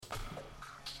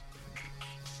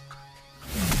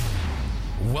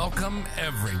Welcome,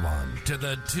 everyone, to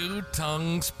the Two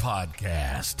Tongues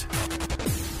Podcast.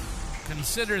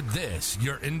 Consider this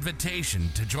your invitation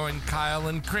to join Kyle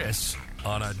and Chris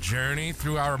on a journey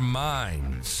through our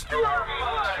minds.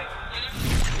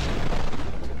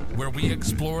 Where we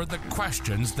explore the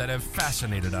questions that have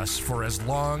fascinated us for as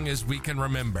long as we can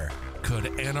remember.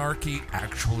 Could anarchy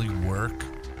actually work?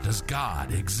 Does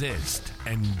God exist?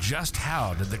 And just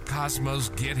how did the cosmos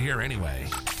get here anyway?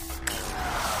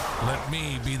 Let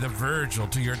me be the Virgil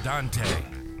to your Dante,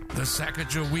 the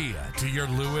Sacagawea to your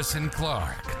Lewis and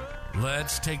Clark.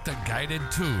 Let's take the guided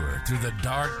tour through the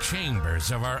dark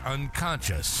chambers of our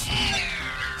unconscious,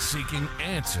 seeking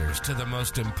answers to the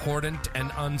most important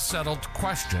and unsettled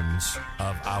questions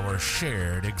of our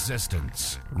shared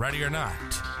existence. Ready or not,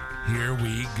 here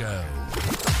we go.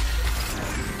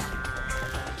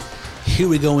 Here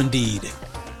we go indeed.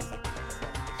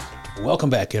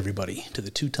 Welcome back, everybody, to the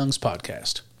Two Tongues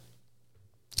Podcast.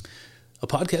 A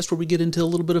podcast where we get into a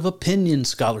little bit of opinion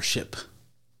scholarship.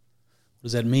 What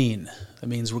does that mean? That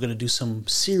means we're going to do some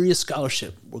serious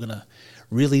scholarship. We're going to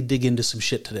really dig into some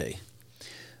shit today.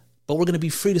 But we're going to be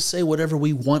free to say whatever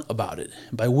we want about it.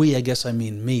 And by we, I guess I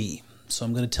mean me. So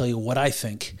I'm going to tell you what I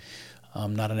think.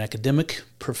 I'm not an academic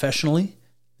professionally.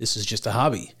 This is just a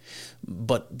hobby.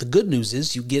 But the good news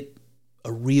is you get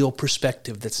a real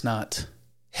perspective that's not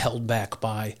held back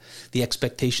by the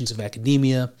expectations of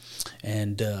academia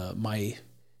and my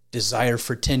desire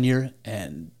for tenure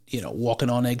and, walking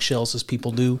on eggshells as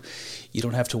people do. You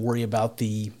don't have to worry about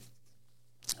the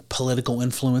political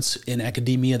influence in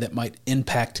academia that might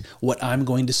impact what I'm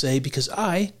going to say because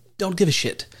I don't give a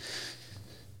shit.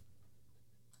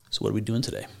 So what are we doing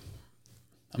today?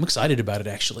 I'm excited about it,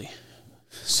 actually.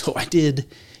 So I did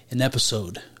an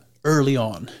episode early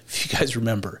on, if you guys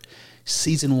remember,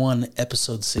 Season 1,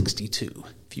 Episode 62.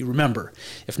 If you remember.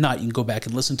 If not, you can go back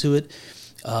and listen to it.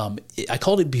 I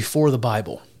called it Before the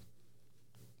Bible.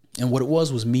 And what it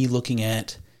was me looking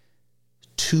at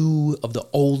two of the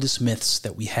oldest myths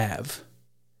that we have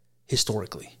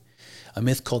historically. A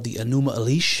myth called the Enuma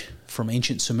Elish from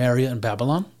ancient Sumeria and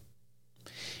Babylon.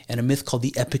 And a myth called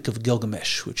the Epic of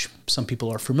Gilgamesh, which some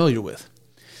people are familiar with.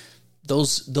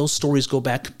 Those stories go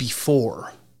back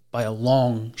before, by a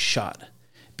long shot,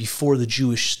 before the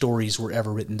Jewish stories were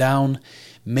ever written down,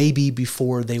 maybe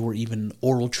before they were even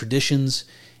oral traditions,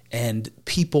 and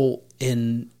people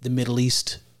in the Middle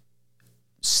East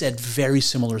said very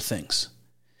similar things.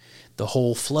 The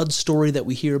whole flood story that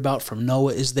we hear about from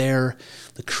Noah is there.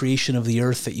 The creation of the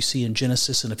earth that you see in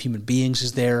Genesis and of human beings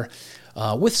is there,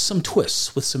 with some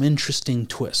twists, with some interesting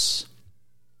twists.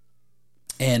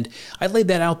 And I laid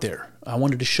that out there. I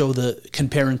wanted to show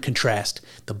compare and contrast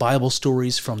the Bible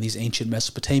stories from these ancient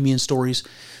Mesopotamian stories,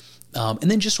 and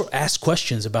then just sort of ask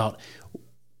questions about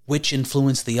which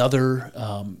influenced the other,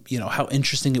 how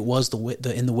interesting it was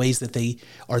in the ways that they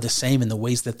are the same and the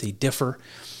ways that they differ.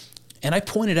 And I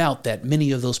pointed out that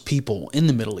many of those people in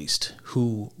the Middle East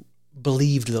who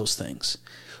believed those things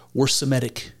were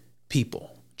Semitic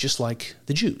people, just like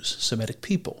the Jews, Semitic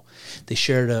people. They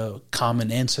shared a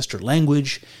common ancestor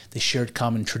language. They shared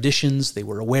common traditions. They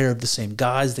were aware of the same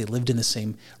gods. They lived in the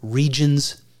same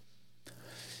regions.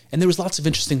 And there was lots of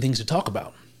interesting things to talk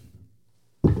about.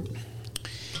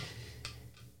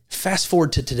 Fast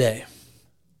forward to today.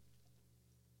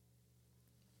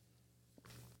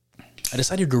 I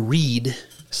decided to read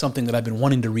something that I've been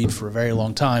wanting to read for a very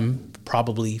long time,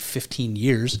 probably 15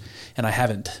 years, and I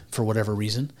haven't for whatever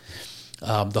reason.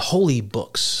 The holy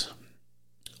books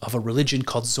of a religion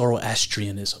called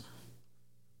Zoroastrianism.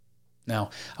 Now,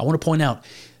 I want to point out,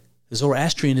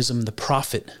 Zoroastrianism, the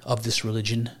prophet of this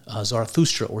religion,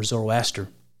 Zarathustra or Zoroaster,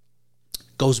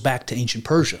 goes back to ancient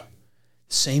Persia.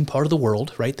 Same part of the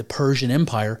world, right? The Persian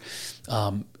Empire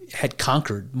had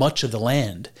conquered much of the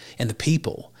land and the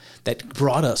people that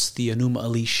brought us the Enuma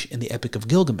Elish and the Epic of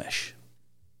Gilgamesh.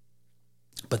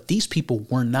 But these people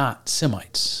were not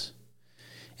Semites.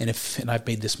 And I've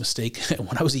made this mistake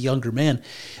when I was a younger man,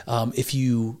 if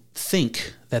you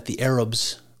think that the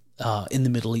Arabs in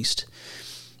the Middle East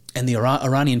and the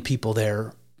Iranian people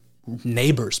there,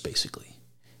 neighbors basically,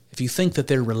 if you think that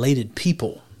they're related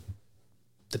people,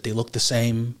 that they look the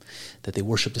same, that they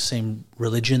worship the same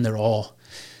religion, they're all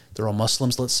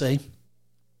Muslims, let's say,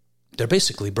 they're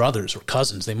basically brothers or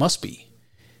cousins, they must be.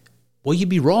 Well, you'd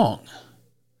be wrong.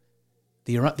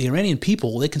 The Iranian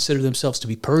people, they consider themselves to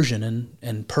be Persian,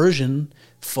 and Persian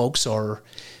folks are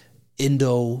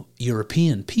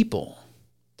Indo-European people.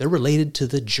 They're related to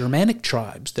the Germanic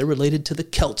tribes. They're related to the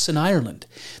Celts in Ireland.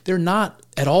 They're not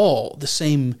at all the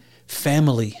same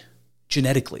family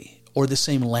genetically or the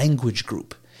same language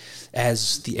group.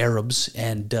 as the Arabs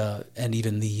and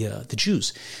even the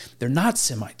Jews. They're not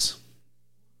Semites.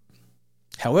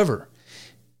 However,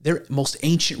 their most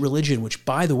ancient religion, which,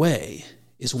 by the way,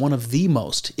 is one of the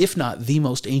most, if not the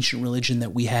most ancient religion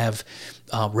that we have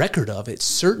record of. It's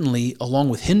certainly, along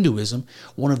with Hinduism,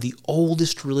 one of the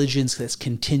oldest religions that's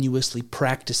continuously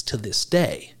practiced to this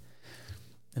day.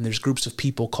 And there's groups of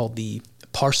people called the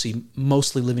Parsi,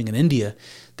 mostly living in India,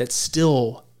 that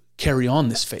still carry on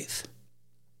this faith.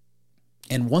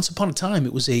 And once upon a time,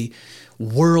 it was a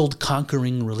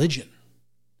world-conquering religion.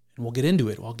 And we'll get into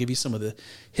it. I'll give you some of the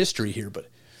history here, but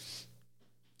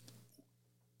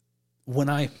when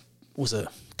I was a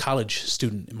college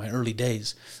student in my early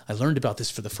days, I learned about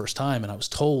this for the first time, and I was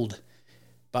told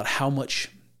about how much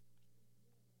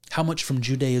from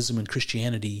Judaism and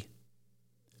Christianity,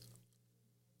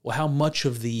 how much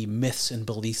of the myths and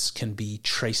beliefs can be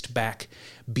traced back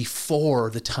before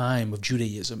the time of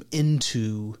Judaism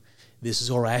into this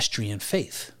Zoroastrian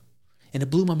faith. And it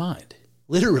blew my mind.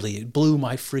 Literally, it blew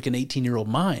my freaking 18-year-old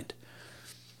mind.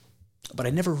 But I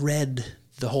never read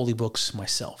the holy books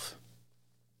myself.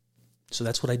 So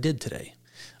that's what I did today.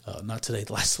 Not today,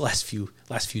 the last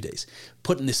few days,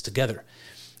 putting this together.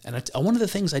 And one of the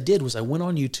things I did was I went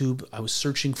on YouTube. I was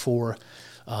searching for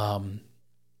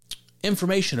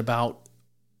information about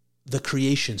the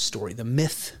creation story, the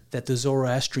myth that the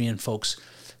Zoroastrian folks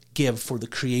give for the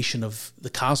creation of the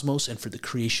cosmos and for the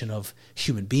creation of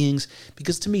human beings,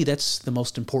 because to me that's the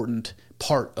most important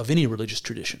part of any religious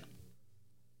tradition.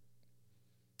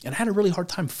 And I had a really hard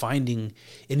time finding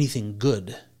anything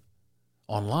good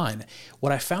online.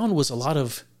 What I found was a lot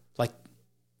of like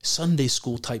Sunday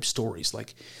school type stories,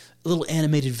 like little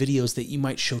animated videos that you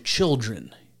might show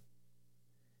children,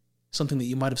 something that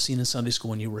you might have seen in Sunday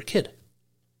school when you were a kid.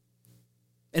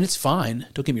 And it's fine,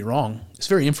 don't get me wrong. It's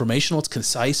very informational, it's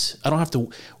concise. I don't have to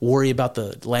worry about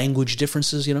the language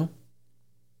differences, you know.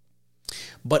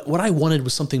 But what I wanted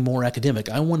was something more academic.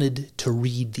 I wanted to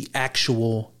read the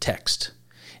actual text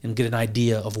and get an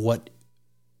idea of what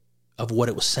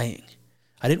it was saying.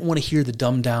 I didn't want to hear the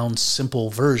dumbed down, simple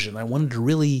version. I wanted to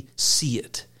really see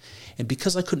it. And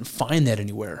because I couldn't find that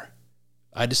anywhere,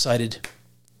 I decided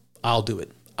I'll do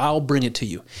it. I'll bring it to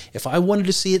you. If I wanted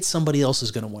to see it, somebody else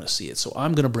is going to want to see it. So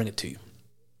I'm going to bring it to you.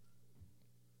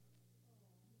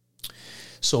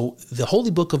 So the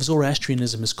holy book of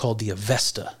Zoroastrianism is called the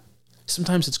Avesta.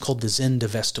 Sometimes it's called the Zend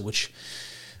Avesta, which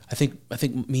I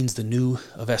think means the new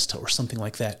Avesta or something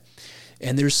like that.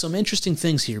 And there's some interesting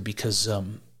things here because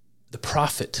the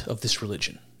prophet of this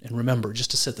religion, and remember,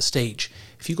 just to set the stage,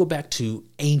 if you go back to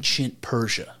ancient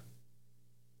Persia,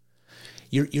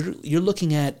 you're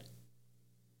looking at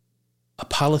a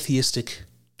polytheistic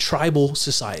tribal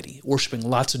society worshiping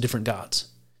lots of different gods.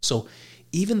 So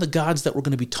even the gods that we're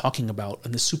going to be talking about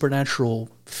and the supernatural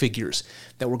figures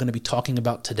that we're going to be talking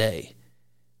about today,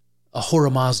 Ahura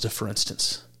Mazda, for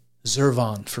instance,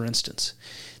 Zervan, for instance,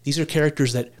 these are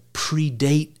characters that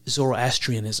predate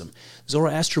Zoroastrianism.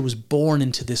 Zoroaster was born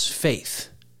into this faith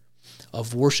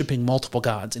of worshiping multiple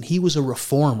gods, and he was a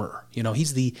reformer. You know,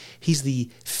 he's the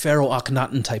Pharaoh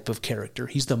Akhenaten type of character.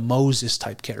 He's the Moses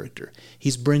type character.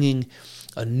 He's bringing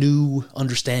a new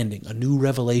understanding, a new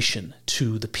revelation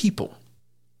to the people.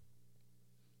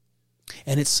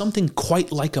 And it's something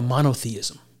quite like a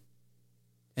monotheism.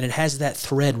 And it has that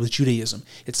thread with Judaism.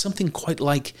 It's something quite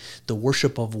like the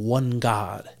worship of one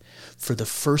God for the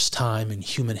first time in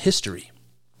human history.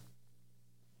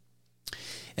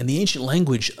 And the ancient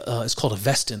language is called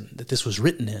Avestan, that this was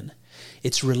written in.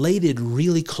 It's related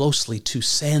really closely to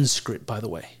Sanskrit, by the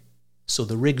way. So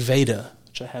the Rig Veda,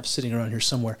 which I have sitting around here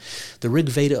somewhere, the Rig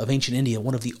Veda of ancient India,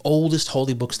 one of the oldest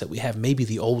holy books that we have, maybe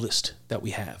the oldest that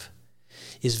we have,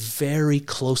 is very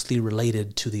closely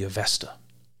related to the Avesta.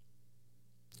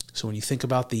 So when you think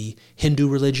about the Hindu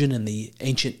religion and the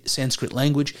ancient Sanskrit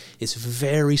language, it's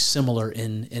very similar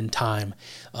in time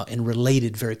and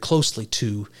related very closely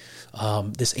to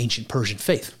this ancient Persian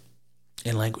faith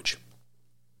and language.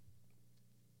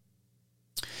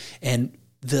 And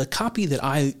the copy that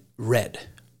I read,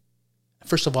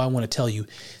 first of all, I want to tell you,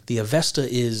 the Avesta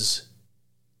is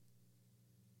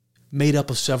made up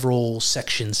of several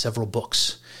sections, several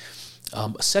books.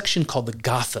 A section called the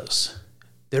Gathas,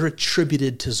 they're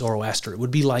attributed to Zoroaster. It would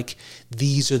be like,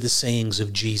 these are the sayings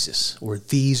of Jesus, or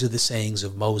these are the sayings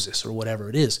of Moses, or whatever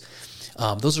it is.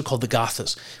 Those are called the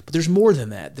Gathas. But there's more than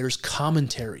that. There's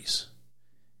commentaries.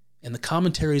 And the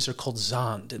commentaries are called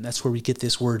Zand, and that's where we get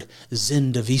this word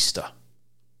Zendavesta,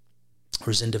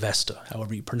 or Zendavesta,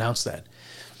 however you pronounce that.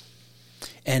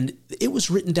 And it was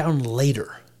written down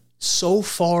later, so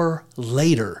far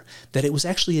later that it was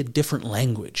actually a different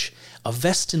language.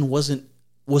 Avestan wasn't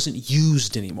wasn't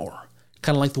used anymore.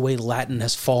 Kind of like the way Latin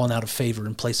has fallen out of favor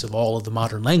in place of all of the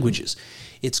modern languages.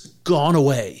 It's gone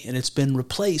away, and it's been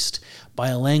replaced by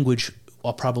a language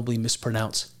I'll probably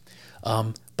mispronounce,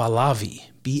 Pahlavi,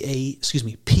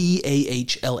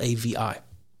 P-A-H-L-A-V-I.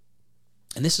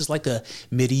 And this is like a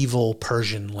medieval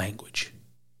Persian language.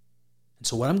 And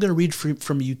so what I'm going to read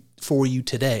for you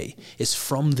today is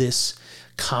from this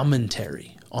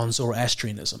commentary on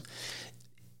Zoroastrianism.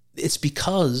 It's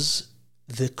because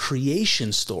the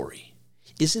creation story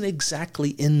isn't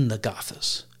exactly in the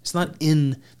Gathas. It's not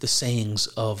in the sayings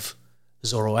of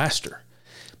Zoroaster,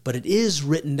 but it is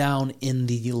written down in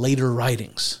the later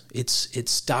writings.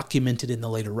 It's documented in the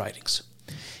later writings.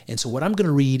 And so what I'm going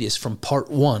to read is from part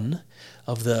 1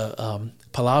 of the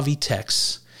Pahlavi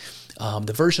texts.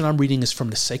 The version I'm reading is from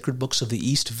the Sacred Books of the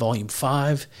East, Volume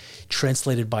 5,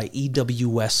 translated by E.W.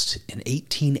 West in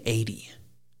 1880.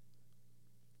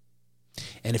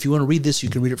 And if you want to read this, you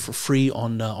can read it for free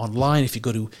online. If you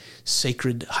go to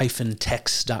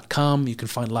sacred-texts.com, you can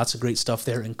find lots of great stuff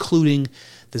there, including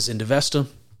the Zendavesta.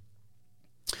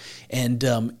 And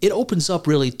it opens up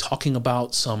really talking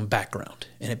about some background.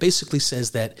 And it basically says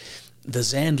that the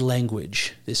Zand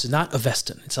language, this is not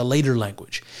Avestan, it's a later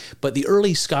language. But the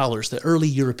early scholars, the early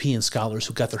European scholars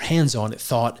who got their hands on it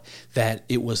thought that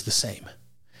it was the same.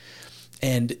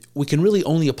 And we can really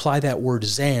only apply that word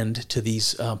Zand to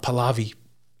these Pahlavi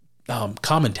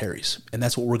commentaries, and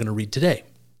that's what we're going to read today.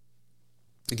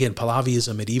 Again, Pahlavi is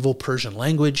a medieval Persian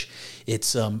language.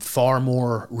 It's far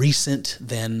more recent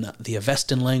than the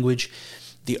Avestan language.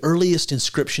 The earliest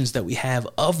inscriptions that we have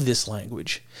of this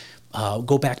language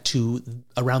go back to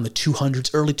around the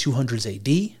 200s, early 200s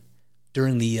AD,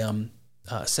 during the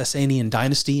Sasanian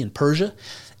dynasty in Persia,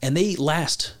 and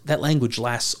that language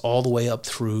lasts all the way up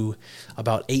through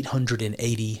about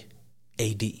 880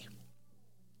 AD.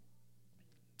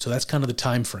 So that's kind of the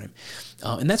time frame.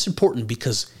 And that's important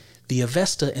because the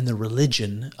Avesta and the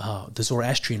religion, the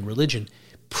Zoroastrian religion,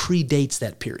 predates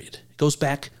that period. It goes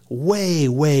back way,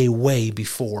 way, way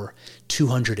before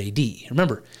 200 AD.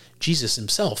 Remember, Jesus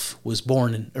himself was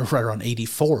born right around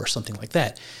 84 or something like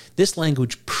that. This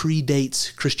language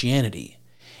predates Christianity.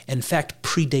 In fact,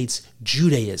 predates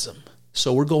Judaism.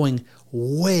 So we're going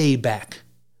way back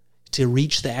to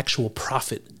reach the actual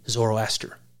prophet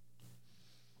Zoroaster.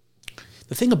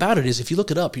 The thing about it is, if you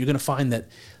look it up, you're going to find that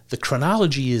the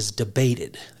chronology is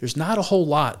debated. There's not a whole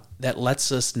lot that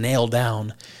lets us nail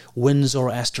down when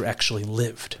Zoroaster actually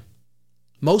lived.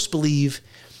 Most believe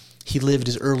he lived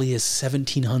as early as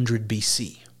 1700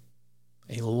 BC,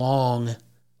 a long,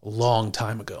 long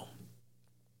time ago.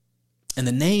 And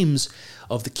the names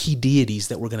of the key deities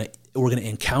that we're going to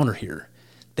encounter here,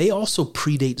 they also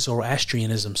predate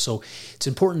Zoroastrianism. So it's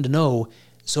important to know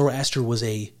Zoroaster was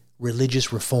a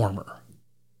religious reformer.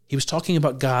 He was talking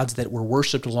about gods that were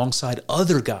worshipped alongside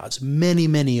other gods, many,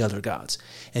 many other gods.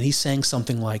 And he's saying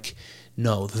something like,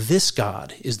 no, this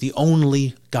God is the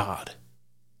only God.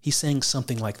 He's saying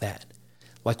something like that,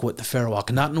 like what the Pharaoh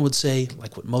Akhenaten would say,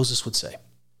 like what Moses would say.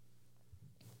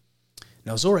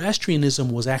 Now,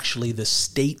 Zoroastrianism was actually the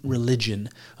state religion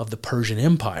of the Persian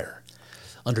Empire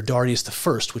under Darius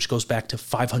I, which goes back to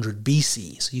 500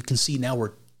 BC. So you can see now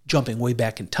we're jumping way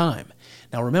back in time.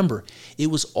 Now remember, it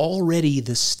was already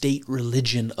the state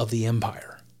religion of the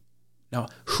empire. Now,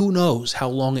 who knows how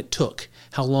long it took,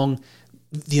 how long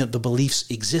the beliefs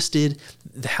existed,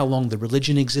 how long the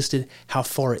religion existed, how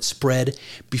far it spread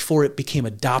before it became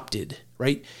adopted,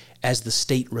 right, as the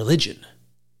state religion.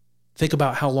 Think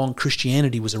about how long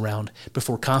Christianity was around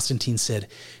before Constantine said,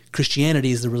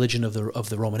 Christianity is the religion of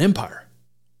the Roman Empire.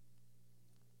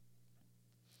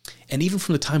 And even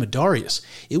from the time of Darius,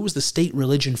 it was the state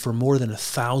religion for more than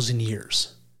 1,000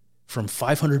 years. From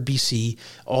 500 BC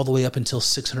all the way up until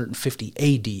 650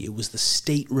 AD, it was the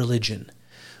state religion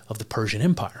of the Persian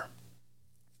Empire.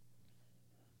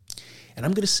 And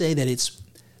I'm going to say that it's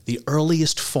the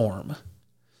earliest form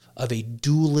of a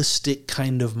dualistic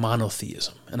kind of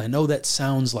monotheism. And I know that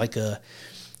sounds like a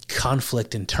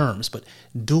conflict in terms, but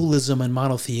dualism and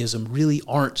monotheism really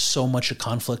aren't so much a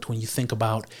conflict when you think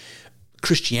about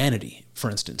Christianity,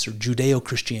 for instance, or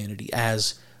Judeo-Christianity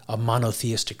as a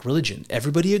monotheistic religion.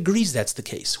 Everybody agrees that's the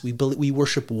case. We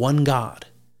worship one God.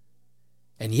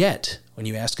 And yet, when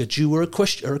you ask a Jew or a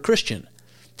Christian,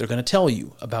 they're going to tell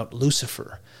you about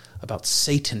Lucifer, about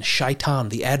Satan, Shaitan,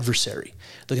 the adversary.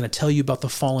 They're going to tell you about the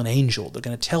fallen angel. They're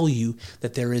going to tell you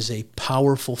that there is a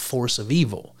powerful force of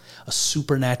evil, a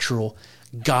supernatural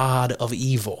God of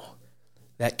evil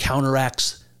that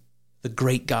counteracts the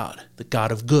great God, the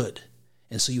God of good.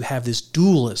 And so you have this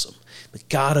dualism, the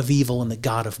God of evil and the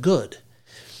God of good.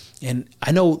 And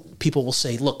I know people will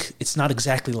say, look, it's not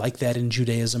exactly like that in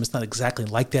Judaism. It's not exactly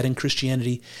like that in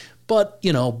Christianity. But,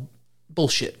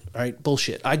 bullshit, all right?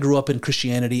 Bullshit. I grew up in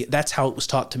Christianity. That's how it was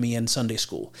taught to me in Sunday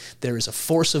school. There is a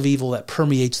force of evil that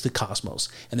permeates the cosmos,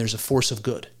 and there's a force of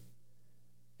good.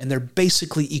 And they're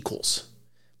basically equals.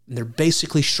 And they're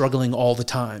basically struggling all the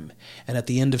time. And at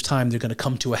the end of time, they're going to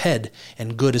come to a head,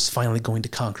 and good is finally going to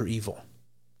conquer evil.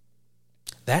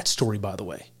 That story, by the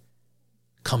way,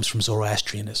 comes from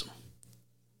Zoroastrianism.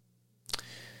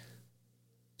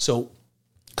 So,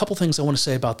 a couple things I want to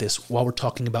say about this while we're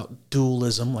talking about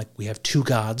dualism, like we have two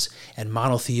gods, and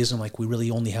monotheism, like we really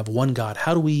only have one God.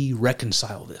 How do we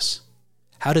reconcile this?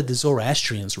 How did the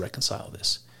Zoroastrians reconcile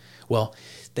this? Well,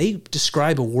 they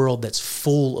describe a world that's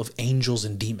full of angels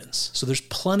and demons. So there's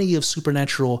plenty of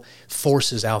supernatural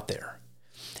forces out there.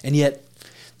 And yet,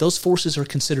 those forces are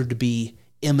considered to be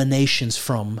emanations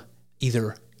from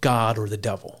either God or the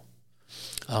devil.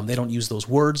 They don't use those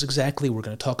words exactly. We're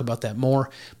going to talk about that more.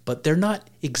 But they're not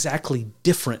exactly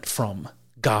different from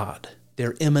God.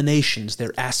 They're emanations.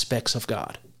 They're aspects of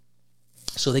God.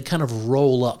 So they kind of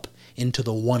roll up into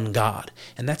the one God.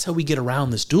 And that's how we get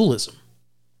around this dualism.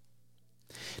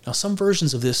 Now, some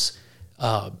versions of this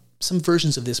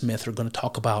myth are going to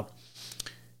talk about.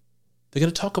 They're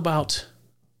going to talk about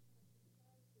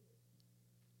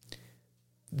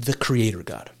the Creator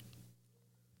God.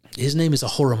 His name is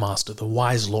Ahura Mazda, the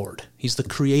wise Lord. He's the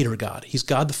Creator God. He's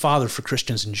God the Father for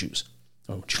Christians and Jews.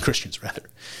 Oh, Christians, rather.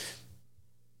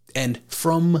 And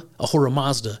from Ahura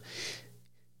Mazda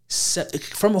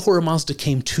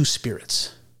came two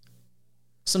spirits.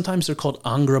 Sometimes they're called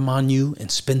Angramanyu and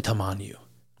Spintamanyu.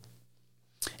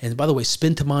 And by the way,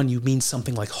 Spintamanyu means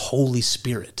something like Holy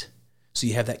Spirit. So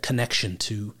you have that connection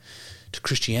to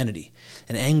Christianity.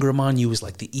 And Angramanyu is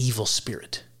like the evil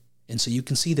spirit. And so you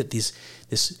can see that this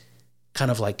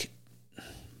kind of like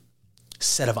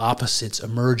set of opposites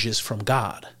emerges from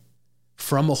God.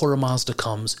 From Ahura Mazda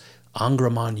comes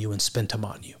Angramanyu and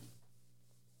Spintamanyu.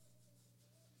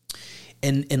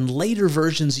 And in later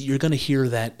versions, you're going to hear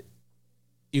that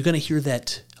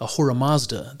Ahura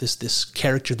Mazda, this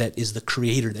character that is the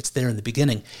creator that's there in the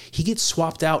beginning, he gets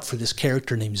swapped out for this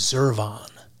character named Zurvan.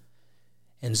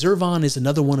 And Zurvan is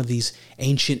another one of these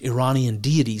ancient Iranian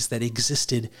deities that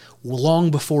existed long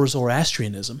before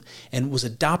Zoroastrianism and was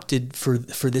adopted for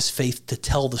this faith to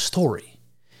tell the story.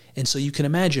 And so you can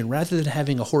imagine, rather than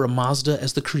having Ahura Mazda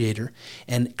as the creator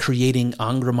and creating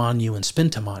Angramanyu and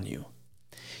Spintamanyu,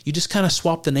 you just kind of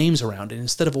swap the names around. And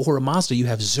instead of Ahura Mazda, you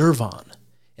have Zurvan.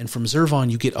 And from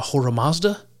Zurvan, you get Ahura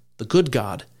Mazda, the good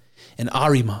god, and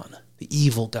Ahriman, the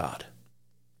evil god.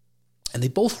 And they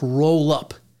both roll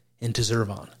up into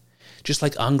Zurvan. Just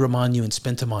like Angramanyu and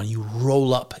Spintamanyu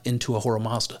roll up into Ahura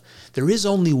Mazda. There is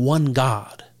only one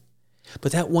God,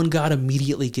 but that one God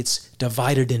immediately gets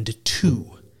divided into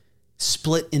two,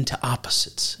 split into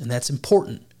opposites. And that's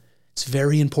important. It's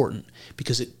very important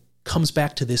because it comes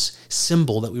back to this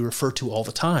symbol that we refer to all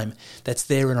the time that's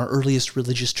there in our earliest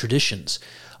religious traditions,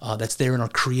 that's there in our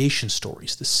creation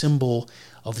stories, the symbol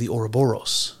of the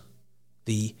Ouroboros,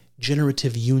 the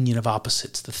generative union of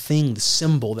opposites, the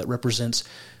symbol that represents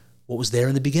what was there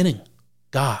in the beginning,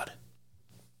 God.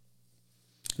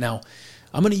 Now,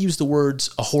 I'm going to use the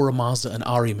words Ahura Mazda and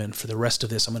Ahriman for the rest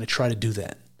of this. I'm going to try to do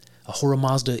that. Ahura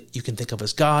Mazda you can think of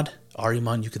as God,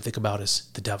 Ahriman you can think about as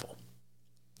the devil.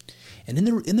 And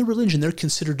in the religion, they're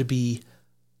considered to be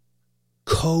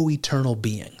co-eternal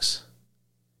beings.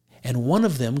 And one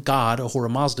of them, God, Ahura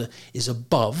Mazda, is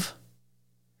above,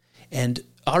 and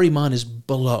Ahriman is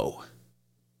below.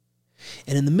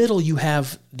 And in the middle, you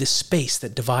have this space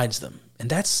that divides them.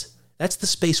 And that's the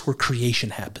space where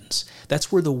creation happens.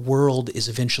 That's where the world is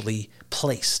eventually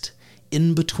placed,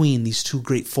 in between these two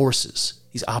great forces,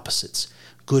 these opposites,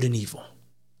 good and evil.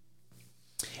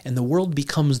 And the world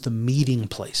becomes the meeting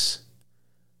place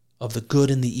of the good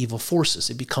and the evil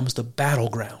forces. It becomes the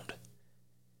battleground.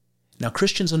 Now,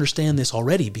 Christians understand this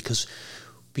already because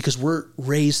we're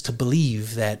raised to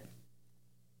believe that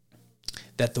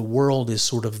the world is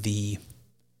sort of the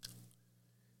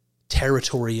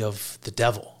territory of the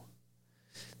devil.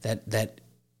 That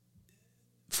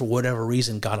for whatever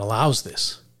reason, God allows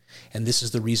this. And this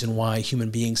is the reason why human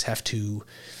beings have to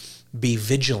be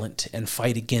vigilant and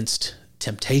fight against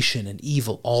temptation and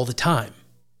evil all the time.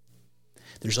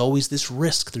 There's always this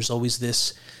risk. There's always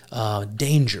this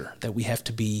danger that we have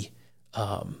to be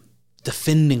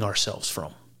defending ourselves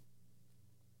from.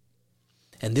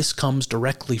 And this comes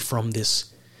directly from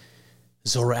this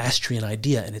Zoroastrian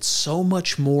idea, and it's so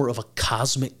much more of a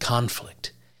cosmic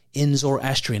conflict. in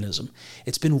Zoroastrianism.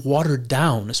 It's been watered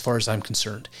down, as far as I'm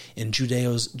concerned, in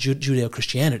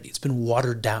Judeo-Christianity. It's been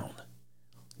watered down.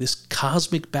 This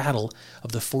cosmic battle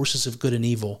of the forces of good and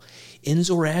evil in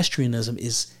Zoroastrianism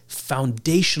is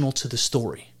foundational to the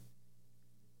story.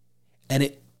 And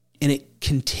it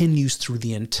continues through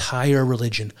the entire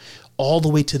religion, all the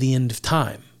way to the end of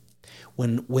time.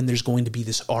 When there's going to be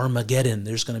this Armageddon,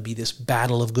 there's going to be this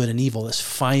battle of good and evil, this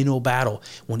final battle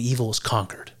when evil is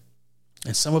conquered.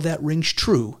 And some of that rings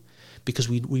true because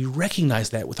we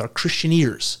recognize that with our Christian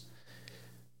ears.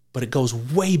 But it goes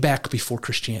way back before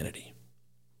Christianity.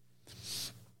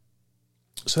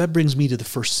 So that brings me to the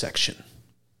first section,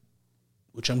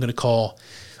 which I'm going to call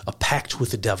A Pact with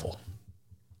the Devil.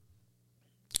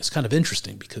 It's kind of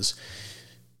interesting because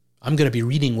I'm going to be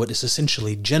reading what is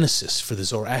essentially Genesis for the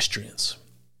Zoroastrians,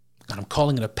 and I'm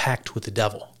calling it a pact with the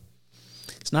devil.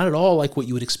 It's not at all like what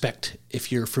you would expect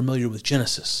if you're familiar with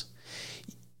Genesis.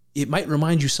 It might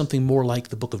remind you something more like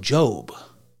the book of Job,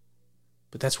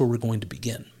 but that's where we're going to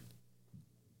begin.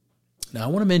 Now, I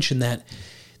want to mention that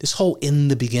this whole in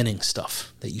the beginning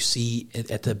stuff that you see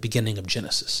at the beginning of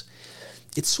Genesis,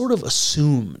 it's sort of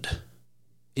assumed.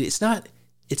 It's not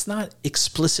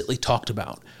explicitly talked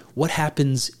about. What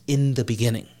happens in the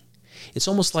beginning? It's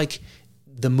almost like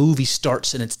the movie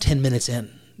starts and it's 10 minutes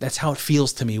in. That's how it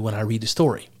feels to me when I read the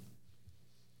story.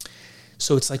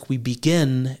 So it's like we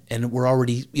begin and we're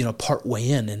already, part way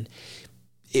in. And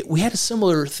we had a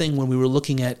similar thing when we were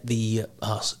looking at the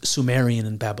Sumerian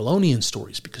and Babylonian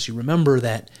stories, because you remember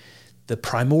that the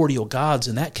primordial gods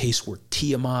in that case were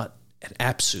Tiamat and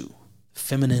Apsu,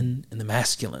 feminine and the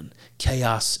masculine,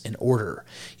 chaos and order.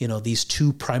 These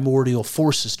two primordial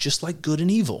forces, just like good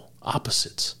and evil,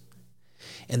 opposites.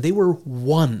 And they were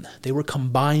one. They were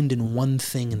combined in one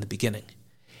thing in the beginning.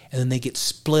 And then they get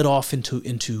split off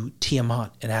into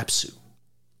Tiamat and Apsu.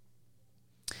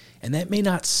 And that may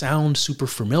not sound super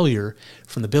familiar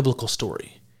from the biblical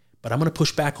story, but I'm going to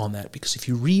push back on that, because if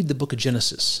you read the book of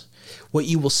Genesis, what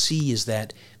you will see is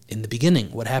that in the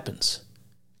beginning, what happens?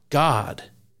 God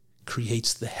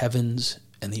creates the heavens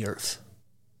and the earth.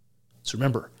 So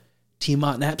remember,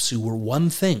 Tiamat and Apsu were one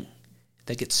thing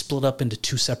that gets split up into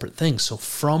two separate things. So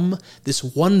from this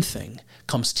one thing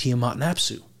comes Tiamat and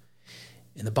Apsu.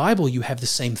 In the Bible, you have the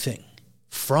same thing.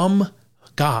 From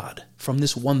God, from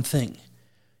this one thing,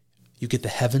 you get the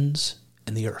heavens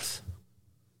and the earth.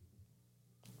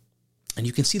 And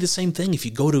you can see the same thing if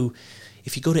you go to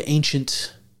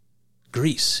ancient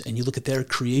Greece and you look at their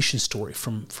creation story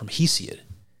from Hesiod.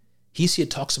 Hesiod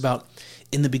talks about,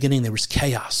 in the beginning there was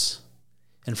chaos,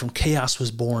 and from chaos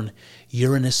was born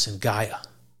Uranus and Gaia,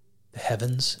 the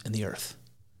heavens and the earth.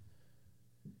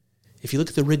 If you look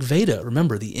at the Rig Veda,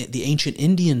 remember the ancient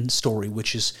Indian story,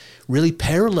 which is really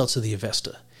parallel to the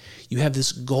Avesta. You have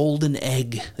this golden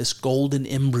egg, this golden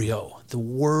embryo, the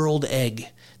world egg,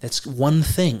 that's one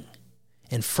thing,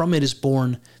 and from it is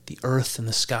born the earth and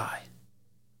the sky.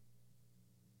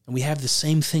 And we have the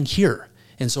same thing here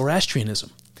in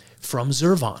Zoroastrianism. From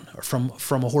Zervan, or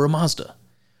from Ahura Mazda,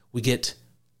 we get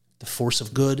the force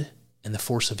of good and the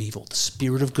force of evil, the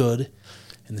spirit of good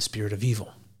and the spirit of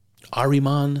evil.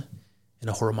 Ahriman and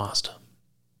Ahura Mazda.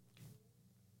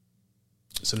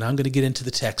 So now I'm going to get into the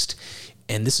text,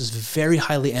 and this is very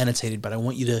highly annotated, but I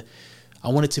want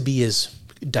it to be as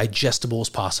digestible as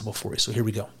possible for you. So here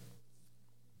we go.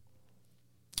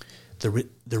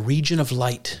 The region of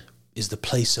light is the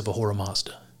place of Ahura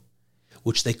Mazda,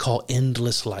 which they call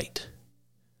endless light,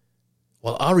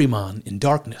 while Ahriman in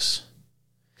darkness,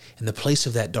 in the place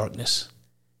of that darkness,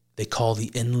 they call the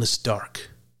endless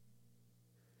dark.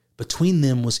 Between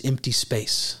them was empty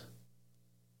space.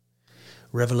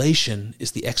 Revelation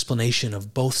is the explanation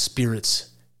of both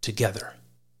spirits together.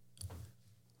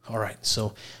 All right,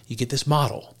 so you get this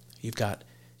model. You've got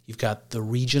the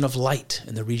region of light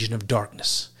and the region of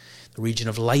darkness. The region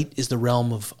of light is the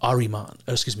realm of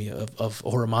of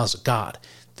Ahura Mazda, God.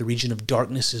 The region of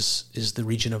darkness is the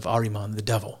region of Ahriman, the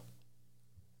devil.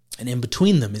 And in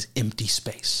between them is empty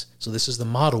space. So this is the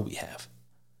model we have.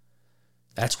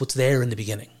 That's what's there in the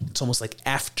beginning. It's almost like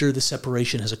after the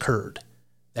separation has occurred.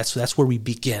 That's where we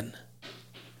begin.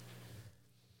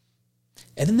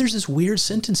 And then there's this weird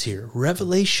sentence here.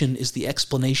 Revelation is the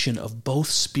explanation of both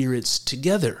spirits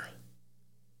together.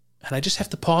 And I just have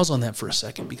to pause on that for a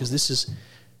second, because this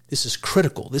is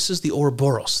critical. This is the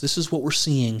Ouroboros. This is what we're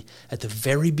seeing at the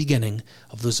very beginning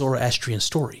of the Zoroastrian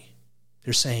story.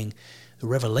 They're saying the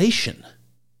revelation,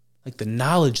 like the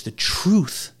knowledge, the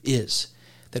truth is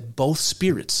that both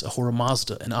spirits, Ahura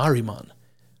Mazda and Ahriman,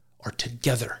 are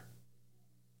together.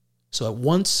 So at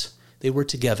once they were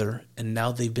together, and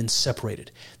now they've been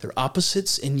separated. They're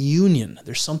opposites in union.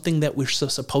 There's something that we're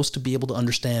supposed to be able to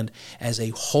understand as a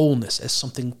wholeness, as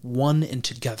something one and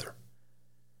together.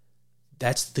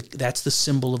 That's the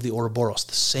symbol of the Ouroboros,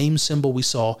 the same symbol we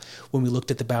saw when we looked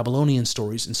at the Babylonian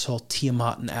stories and saw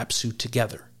Tiamat and Apsu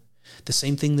together. The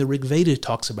same thing the Rig Veda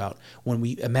talks about when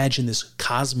we imagine this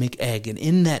cosmic egg, and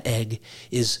in that egg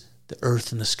is the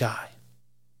earth and the sky.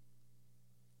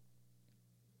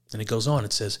 And it goes on,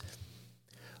 it says,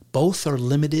 both are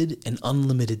limited and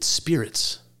unlimited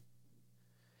spirits.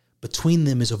 Between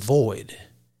them is a void,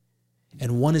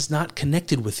 and one is not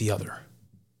connected with the other.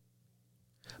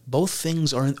 Both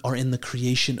things are in the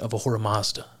creation of Ahura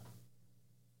Mazda.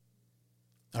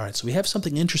 All right, so we have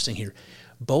something interesting here.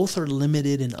 Both are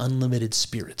limited and unlimited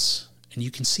spirits. And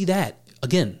you can see that,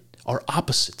 again, are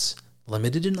opposites,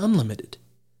 limited and unlimited.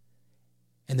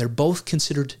 And they're both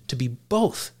considered to be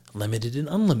both limited and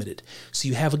unlimited. So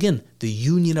you have, again, the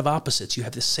union of opposites. You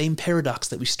have the same paradox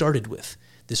that we started with,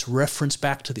 this reference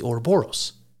back to the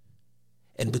Ouroboros.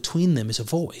 And between them is a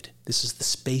void. This is the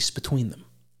space between them,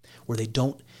 where they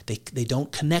don't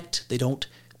connect, they don't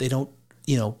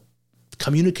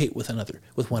communicate with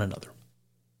one another.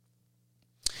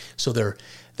 So they're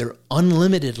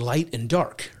unlimited light and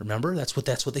dark. Remember, that's what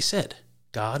they said.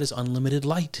 God is unlimited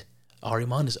light.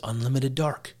 Ahriman is unlimited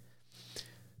dark.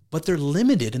 But they're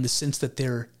limited in the sense that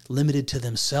they're limited to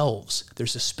themselves.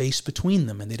 There's a space between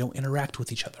them, and they don't interact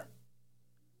with each other.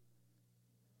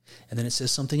 And then it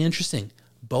says something interesting.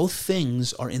 Both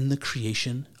things are in the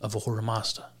creation of Ahura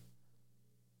Mazda.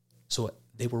 So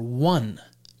they were one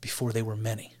before they were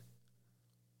many.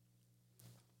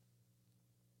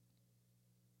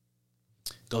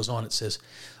 It goes on, it says,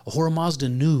 Ahura Mazda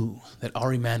knew that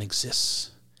Ahriman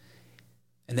exists,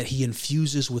 and that he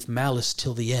infuses with malice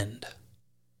till the end.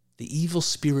 The evil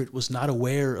spirit was not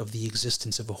aware of the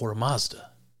existence of Ahura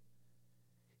Mazda.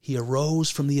 He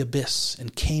arose from the abyss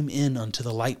and came in unto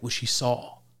the light which he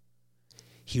saw.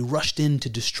 He rushed in to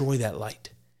destroy that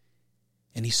light,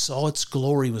 and he saw its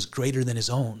glory was greater than his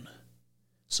own.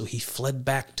 So he fled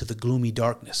back to the gloomy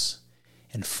darkness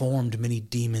and formed many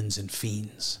demons and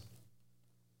fiends.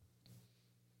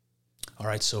 All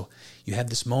right, so you have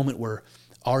this moment where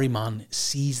Ahriman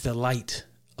sees the light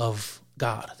of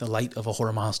God, the light of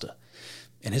Ahura Mazda,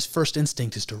 and his first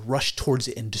instinct is to rush towards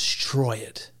it and destroy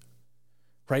it,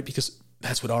 right? Because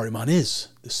that's what Ahriman is,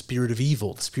 the spirit of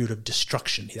evil, the spirit of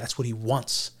destruction. That's what he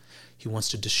wants. He wants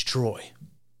to destroy.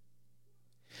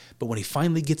 But when he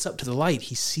finally gets up to the light,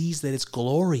 he sees that its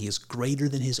glory is greater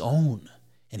than his own,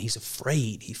 and he's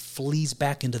afraid. He flees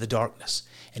back into the darkness,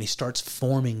 and he starts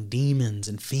forming demons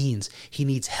and fiends. He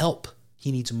needs help.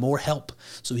 He needs more help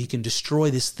so he can destroy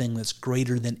this thing that's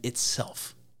greater than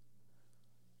itself.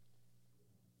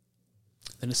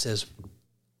 Then it says,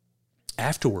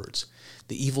 afterwards,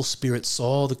 the evil spirit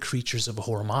saw the creatures of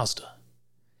Ahura Mazda,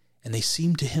 and they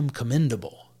seemed to him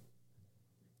commendable.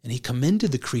 And he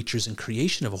commended the creatures in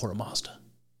creation of Ahura Mazda.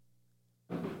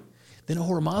 Then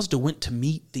Ahura Mazda went to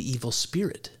meet the evil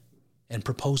spirit and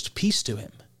proposed peace to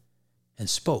him and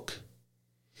spoke,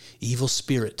 Evil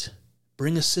spirit,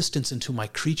 bring assistance into my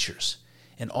creatures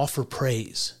and offer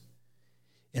praise.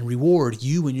 And reward,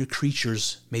 you and your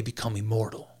creatures may become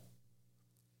immortal.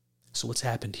 So what's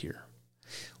happened here?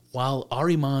 While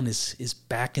Ahriman is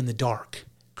back in the dark,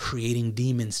 creating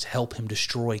demons to help him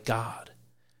destroy God,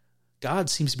 God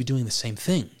seems to be doing the same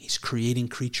thing. He's creating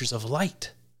creatures of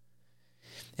light.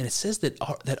 And it says that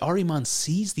Ahriman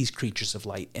sees these creatures of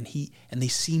light, and they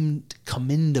seemed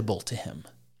commendable to him.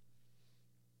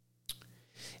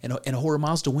 And Ahura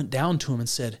Mazda went down to him and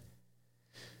said,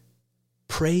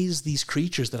 praise these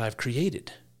creatures that I've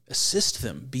created. Assist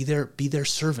them. Be their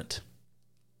servant.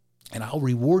 And I'll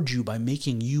reward you by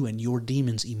making you and your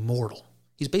demons immortal.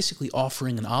 He's basically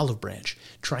offering an olive branch,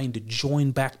 trying to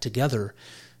join back together,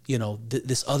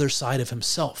 this other side of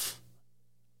himself.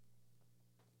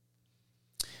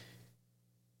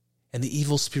 And the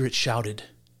evil spirit shouted,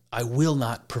 I will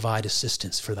not provide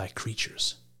assistance for thy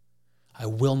creatures. I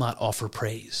will not offer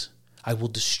praise. I will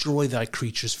destroy thy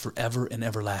creatures forever and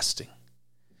everlasting.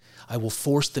 I will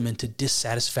force them into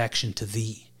dissatisfaction to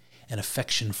thee and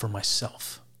affection for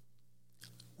myself.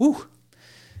 Woo!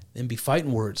 Them be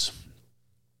fighting words.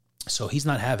 So he's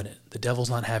not having it. The devil's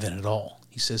not having it at all.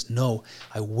 He says, no,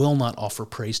 I will not offer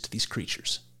praise to these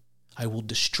creatures. I will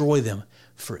destroy them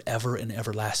forever and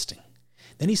everlasting.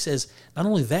 Then he says, not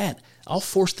only that, I'll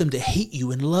force them to hate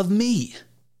you and love me.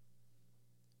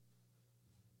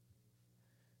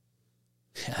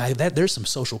 There's some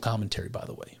social commentary, by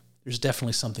the way. There's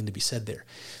definitely something to be said there.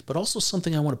 But also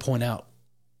something I want to point out.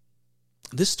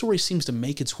 This story seems to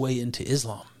make its way into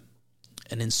Islam.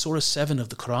 And in Surah 7 of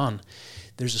the Quran,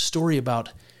 there's a story about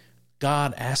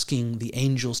God asking the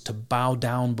angels to bow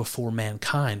down before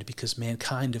mankind, because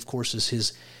mankind, of course,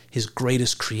 is his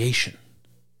greatest creation.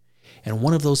 And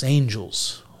one of those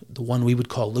angels, the one we would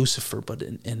call Lucifer, but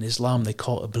in Islam they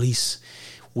call Iblis,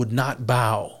 would not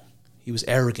bow. He was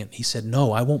arrogant. He said,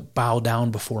 no, I won't bow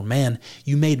down before man.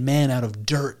 You made man out of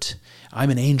dirt. I'm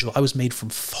an angel. I was made from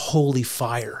holy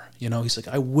fire. He's like,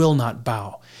 I will not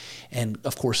bow. And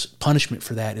of course, punishment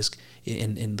for that is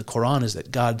in the Quran is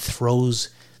that God throws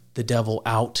the devil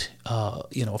out,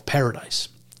 of paradise.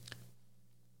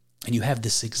 And you have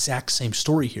this exact same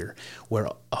story here, where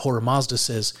Ahura Mazda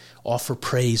says, offer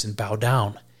praise and bow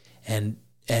down. And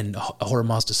Ahura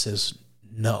Mazda says,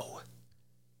 no.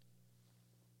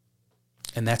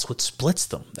 And that's what splits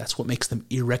them. That's what makes them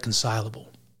irreconcilable.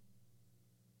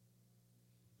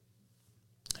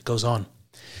 It goes on.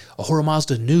 Ahura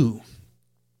Mazda knew,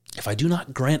 if I do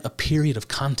not grant a period of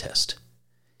contest,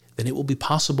 then it will be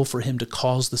possible for him to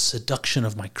cause the seduction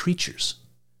of my creatures.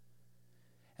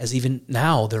 As even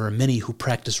now there are many who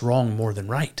practice wrong more than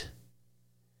right.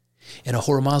 And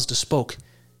Ahura Mazda spoke,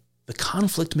 the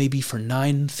conflict may be for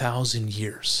 9,000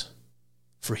 years.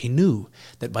 For he knew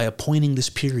that by appointing this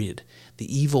period,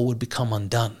 the evil would become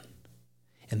undone,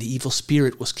 and the evil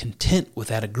spirit was content with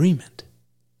that agreement.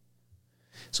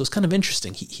 So it's kind of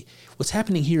interesting. What's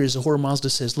happening here is Ahura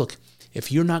Mazda says, look,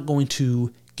 if you're not going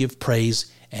to give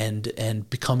praise and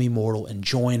become immortal and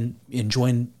join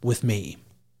with me,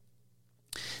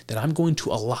 then I'm going to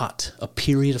allot a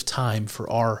period of time for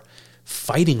our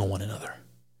fighting one another.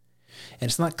 And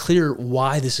it's not clear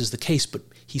why this is the case, but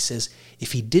he says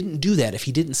if he didn't do that, if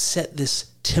he didn't set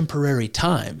this temporary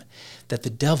time, that the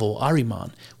devil,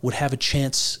 Ahriman, would have a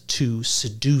chance to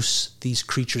seduce these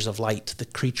creatures of light, the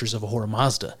creatures of Ahura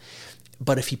Mazda.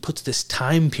 But if he puts this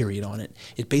time period on it,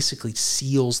 it basically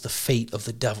seals the fate of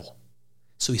the devil.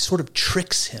 So he sort of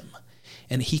tricks him.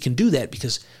 And he can do that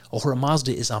because Ahura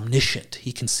Mazda is omniscient.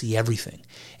 He can see everything.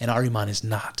 And Ahriman is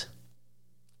not.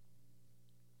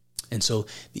 And so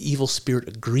the evil spirit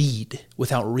agreed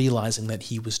without realizing that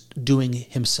he was doing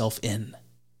himself in.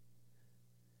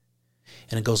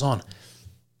 And it goes on.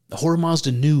 Ahura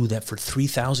Mazda knew that for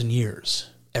 3,000 years,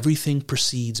 everything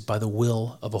proceeds by the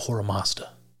will of Ahura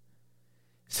Mazda.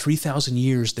 3,000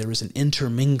 years there is an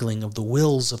intermingling of the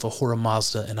wills of Ahura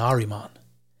Mazda and Ahriman.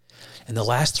 In the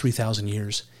last 3,000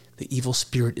 years, the evil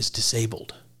spirit is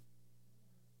disabled.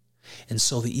 And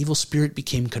so the evil spirit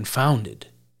became confounded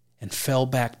and fell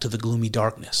back to the gloomy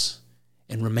darkness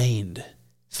and remained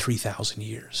 3,000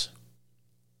 years.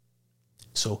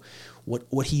 So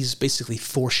what he's basically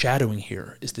foreshadowing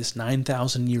here is this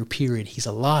 9,000-year period he's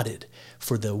allotted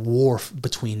for the war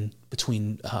between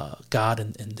God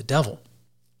and the devil.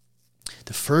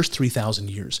 The first 3,000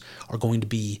 years are going to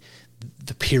be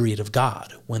the period of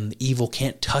God, when the evil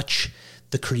can't touch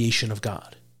the creation of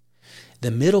God. The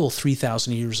middle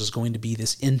 3,000 years is going to be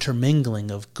this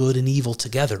intermingling of good and evil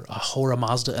together, Ahura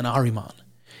Mazda and Ahriman.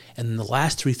 And then the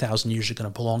last 3,000 years are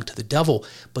going to belong to the devil,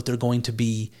 but they're going to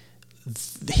be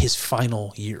his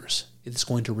final years. It's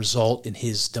going to result in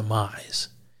his demise,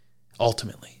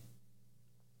 ultimately.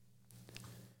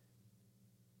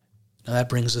 Now that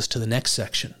brings us to the next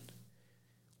section,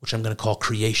 which I'm going to call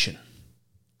creation.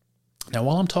 Now,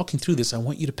 while I'm talking through this, I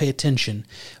want you to pay attention,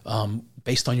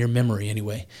 based on your memory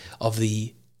anyway, of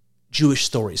the Jewish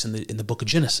stories in the book of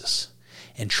Genesis,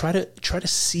 and try to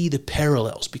see the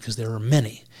parallels, because there are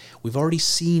many. We've already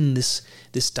seen this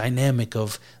dynamic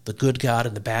of the good God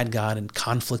and the bad God and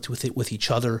conflict with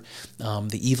each other,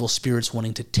 the evil spirits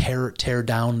wanting to tear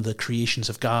down the creations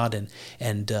of God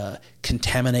and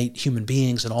contaminate human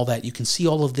beings and all that. You can see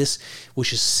all of this,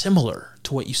 which is similar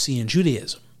to what you see in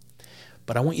Judaism.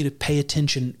 But I want you to pay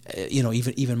attention,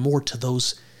 even more to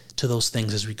those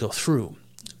things as we go through.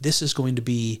 This is going to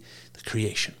be the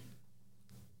creation.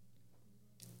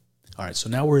 All right, so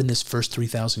now we're in this first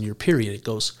 3,000-year period. It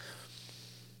goes,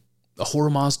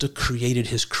 Ahura Mazda created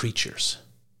his creatures.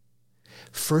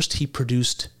 First he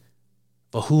produced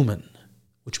Vahuman,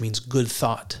 which means good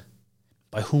thought,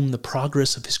 by whom the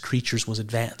progress of his creatures was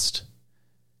advanced.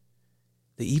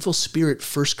 The evil spirit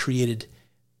first created,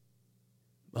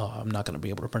 I'm not going to be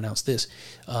able to pronounce this,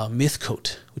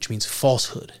 Mythkot, which means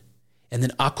falsehood, and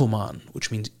then Akuman, which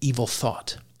means evil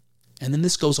thought. And then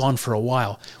this goes on for a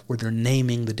while, where they're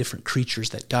naming the different creatures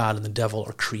that God and the devil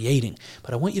are creating.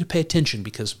 But I want you to pay attention,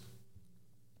 because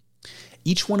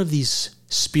each one of these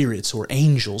spirits or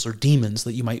angels or demons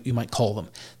that you might call them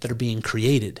that are being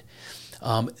created,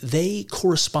 they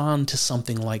correspond to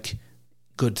something like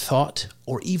good thought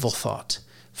or evil thought,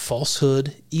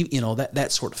 falsehood,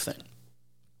 that sort of thing.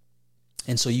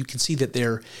 And so you can see that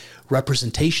they're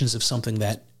representations of something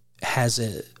that has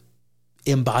a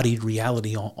embodied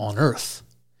reality on earth.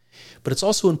 But it's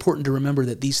also important to remember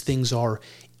that these things are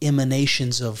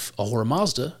emanations of Ahura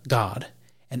Mazda, God,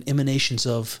 and emanations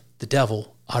of the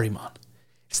devil, Ahriman.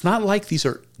 It's not like these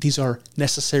are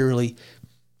necessarily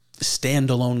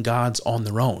standalone gods on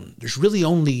their own. There's really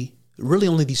only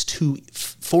these two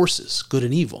forces, good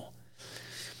and evil.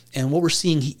 And what we're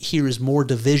seeing here is more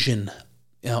division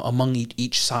among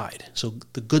each side. So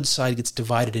the good side gets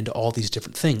divided into all these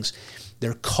different things.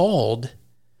 They're called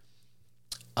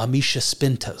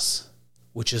Ameshaspintas,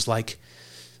 which is like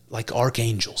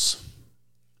archangels.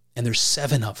 And there's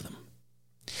 7 of them.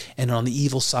 And on the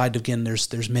evil side, again,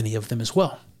 there's many of them as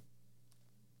well.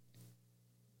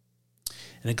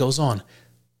 And it goes on.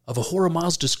 Of Ahura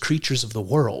Mazda's creatures of the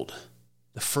world,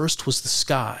 the first was the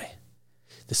sky,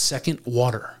 the second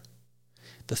water,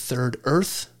 the third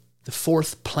earth, the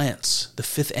fourth plants, the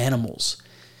fifth animals,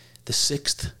 the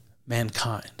sixth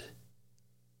mankind.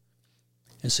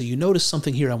 And so you notice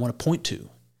something here I want to point to,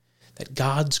 that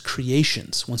God's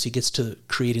creations, once he gets to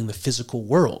creating the physical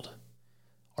world,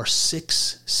 are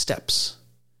 6 steps.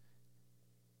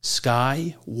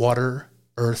 Sky, water,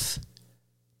 earth,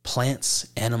 plants,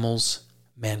 animals,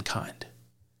 mankind.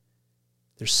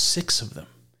 There's 6 of them.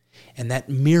 And that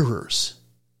mirrors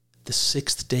the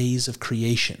 6 days of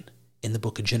creation in the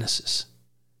book of Genesis.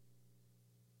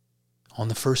 On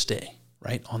the first day,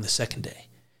 right? On the second day.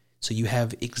 So you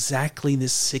have exactly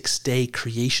this 6-day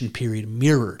creation period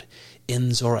mirrored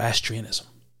in Zoroastrianism.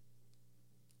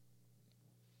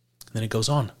 And then it goes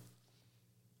on.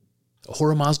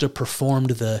 Ahura Mazda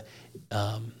performed the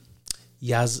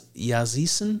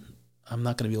Yazisan, I'm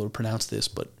not going to be able to pronounce this,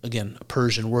 but again, a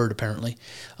Persian word apparently,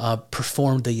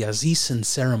 performed the Yazisan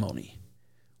ceremony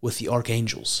with the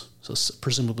archangels, so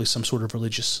presumably some sort of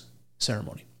religious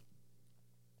ceremony.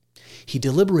 He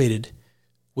deliberated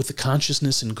with the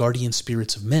consciousness and guardian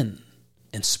spirits of men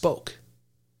and spoke.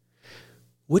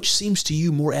 Which seems to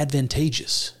you more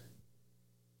advantageous?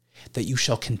 That you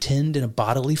shall contend in a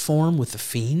bodily form with the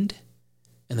fiend,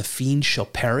 and the fiend shall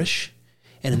perish,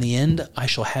 and in the end I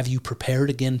shall have you prepared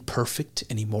again perfect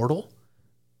and immortal?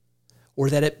 Or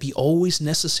that it be always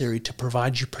necessary to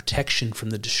provide you protection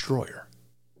from the destroyer?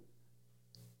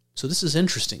 So this is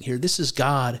interesting here. This is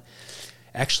God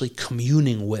actually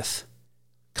communing with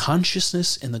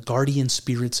consciousness and the guardian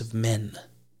spirits of men.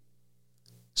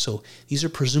 So these are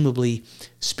presumably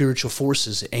spiritual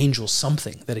forces, angels,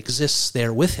 something that exists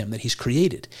there with him that he's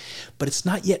created. But it's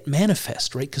not yet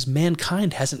manifest, right? Because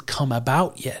mankind hasn't come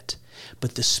about yet.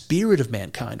 But the spirit of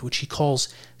mankind, which he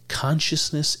calls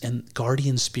consciousness and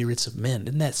guardian spirits of men,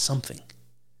 isn't that something?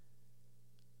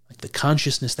 Like the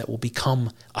consciousness that will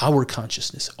become our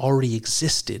consciousness already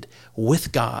existed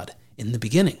with God in the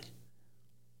beginning.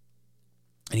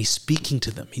 And he's speaking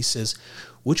to them. He says,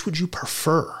 which would you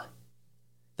prefer?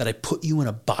 That I put you in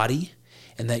a body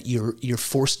and that you're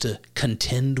forced to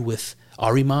contend with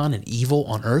Ahriman and evil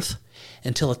on earth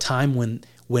until a time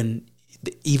when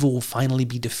the evil will finally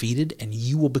be defeated and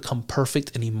you will become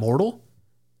perfect and immortal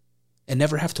and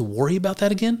never have to worry about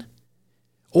that again?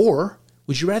 Or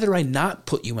would you rather I not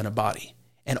put you in a body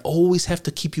and always have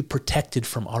to keep you protected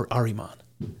from Ahriman?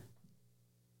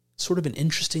 Sort of an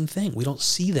interesting thing. We don't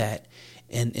see that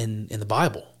in the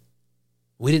Bible.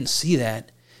 We didn't see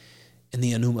that in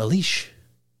the Enuma Elish.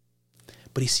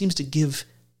 But he seems to give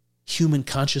human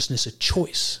consciousness a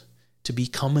choice to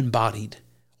become embodied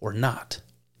or not.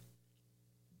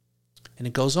 And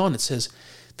it goes on, it says,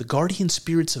 the guardian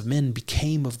spirits of men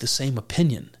became of the same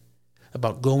opinion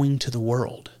about going to the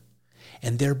world,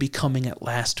 and their becoming at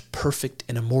last perfect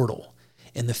and immortal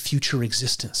in the future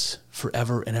existence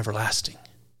forever and everlasting.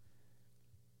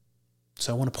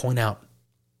 So I want to point out,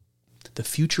 the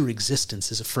future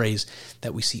existence is a phrase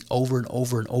that we see over and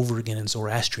over and over again in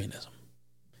Zoroastrianism.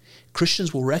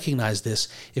 Christians will recognize this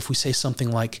if we say something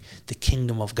like the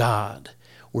kingdom of God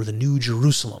or the New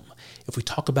Jerusalem. If we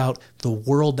talk about the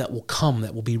world that will come,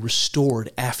 that will be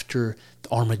restored after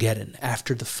Armageddon,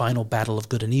 after the final battle of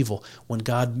good and evil, when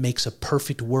God makes a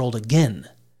perfect world again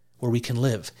where we can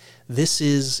live. This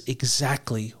is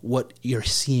exactly what you're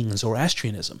seeing in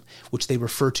Zoroastrianism, which they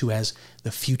refer to as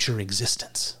the future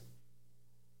existence.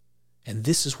 And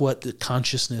this is what the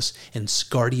consciousness and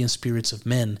guardian spirits of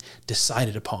men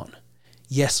decided upon.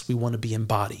 Yes, we want to be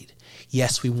embodied.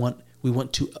 Yes, we want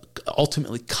to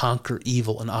ultimately conquer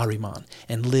evil and Ahriman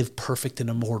and live perfect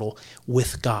and immortal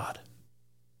with God.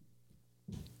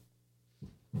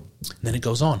 And then it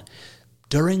goes on.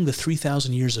 During the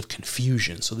 3,000 years of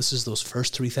confusion, so this is those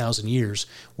first 3,000 years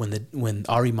when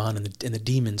Ahriman and the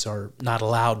demons are not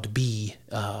allowed to be,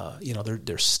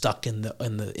 they're stuck in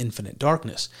the infinite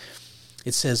darkness.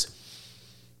 It says,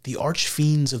 the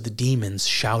archfiends of the demons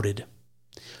shouted,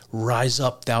 "Rise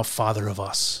up, thou father of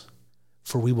us,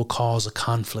 for we will cause a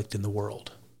conflict in the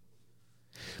world."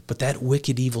 But that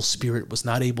wicked evil spirit was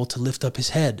not able to lift up his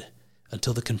head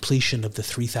until the completion of the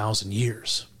 3,000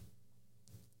 years.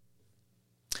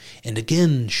 And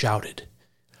again shouted,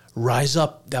 "Rise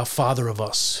up, thou father of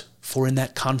us, for in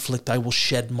that conflict I will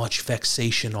shed much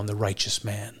vexation on the righteous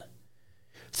man.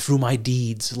 Through my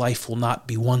deeds life will not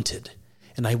be wanted,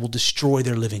 and I will destroy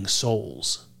their living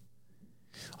souls.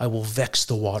 I will vex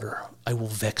the water, I will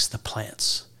vex the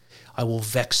plants, I will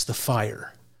vex the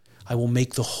fire, I will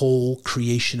make the whole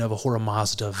creation of Ahura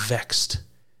Mazda vexed."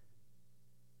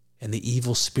 And the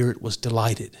evil spirit was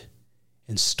delighted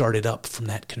and started up from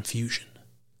that confusion.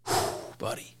 Whew,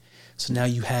 buddy. So now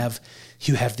you have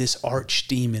this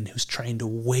archdemon who's trying to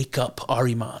wake up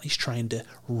Ahriman. He's trying to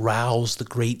rouse the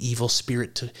great evil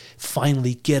spirit to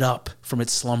finally get up from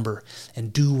its slumber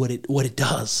and do what it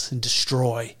does and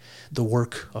destroy the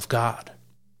work of God.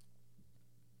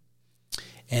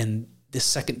 And this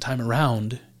second time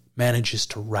around manages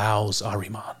to rouse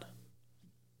Ahriman.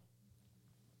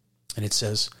 And it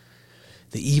says,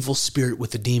 the evil spirit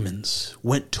with the demons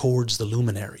went towards the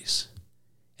luminaries,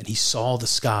 and he saw the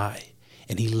sky,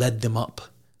 and he led them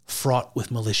up, fraught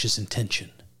with malicious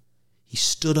intention. He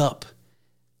stood up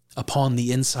upon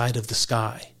the inside of the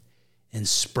sky and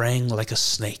sprang like a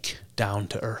snake down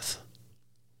to earth.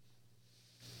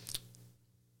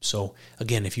 So,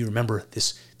 again, if you remember,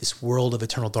 this world of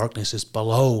eternal darkness is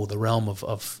below the realm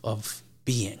of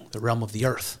being, the realm of the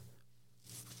earth.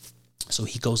 So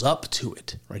he goes up to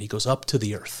it, right? He goes up to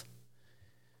the earth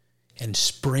and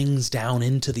springs down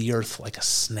into the earth like a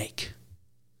snake.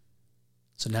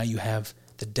 So now you have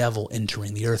the devil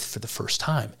entering the earth for the first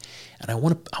time. And I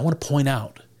want to point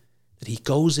out that he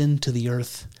goes into the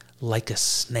earth like a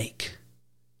snake.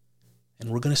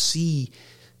 And we're going to see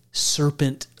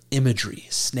serpent imagery,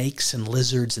 snakes and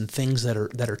lizards and things that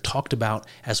are talked about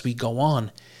as we go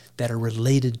on that are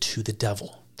related to the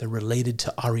devil. They're related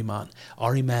to Ahriman.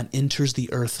 Ahriman enters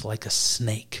the earth like a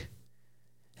snake.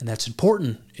 And that's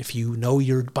important if you know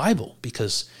your Bible,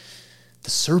 because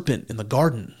the serpent in the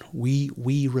garden, we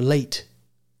relate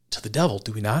to the devil,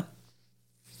 do we not?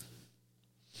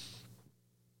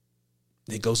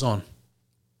 It goes on.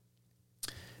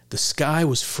 The sky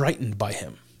was frightened by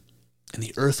him, and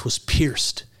the earth was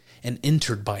pierced and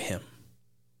entered by him.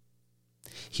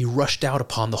 He rushed out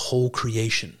upon the whole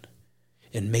creation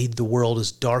and made the world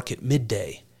as dark at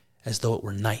midday as though it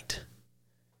were night.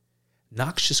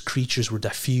 Noxious creatures were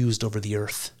diffused over the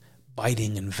earth,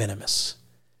 biting and venomous.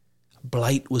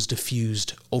 Blight was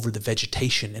diffused over the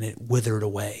vegetation, and it withered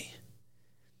away.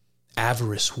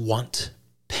 Avarice, want,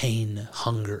 pain,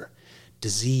 hunger,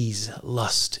 disease,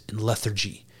 lust, and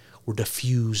lethargy were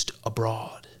diffused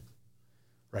abroad.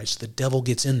 Right? So the devil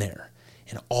gets in there,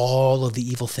 and all of the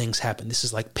evil things happen. This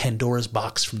is like Pandora's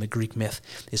box from the Greek myth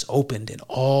is opened, and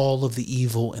all of the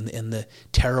evil and the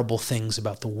terrible things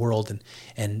about the world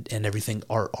and everything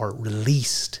are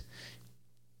released.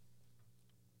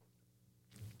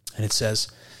 And it says,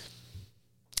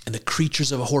 and the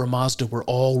creatures of Ahura Mazda were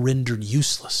all rendered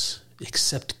useless,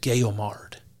 except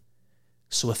Geomard.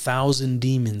 So 1,000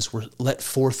 demons were let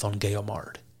forth on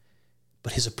Geomard,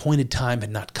 but his appointed time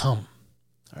had not come.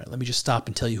 All right, let me just stop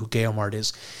and tell you who Geomard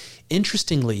is.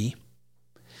 Interestingly,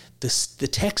 the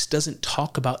text doesn't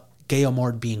talk about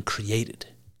Geomard being created.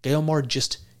 Geomard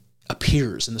just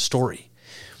appears in the story.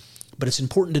 But it's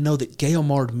important to know that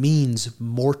Geomard means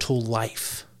mortal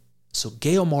life. So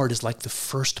Geomard is like the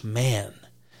first man,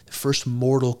 the first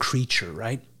mortal creature,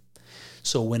 right?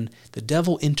 So when the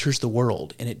devil enters the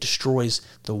world and it destroys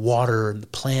the water and the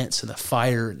plants and the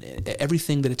fire and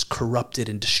everything that it's corrupted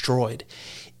and destroyed,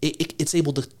 it's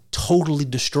able to totally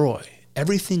destroy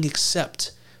everything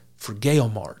except for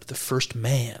Geomard, the first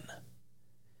man.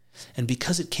 And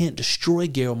because it can't destroy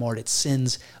Geomard, it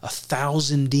sends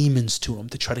 1,000 demons to him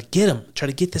to try to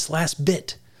get this last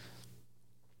bit.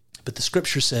 But the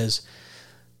scripture says,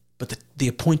 but the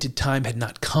appointed time had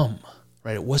not come,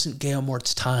 right? It wasn't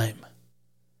Geomard's time.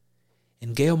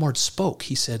 And Geomard spoke.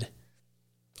 He said,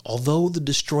 although the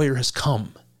destroyer has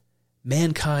come,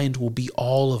 mankind will be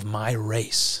all of my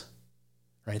race,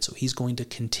 right? So he's going to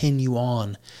continue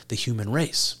on the human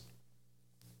race.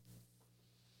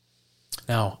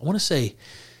 Now, I want to say,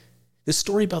 this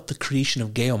story about the creation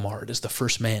of Geomard as the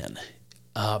first man,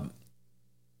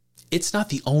 it's not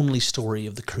the only story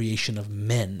of the creation of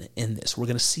men in this. We're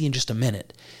going to see in just a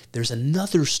minute. There's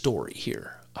another story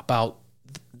here about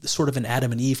sort of an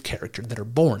Adam and Eve character that are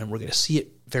born, and we're going to see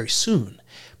it very soon.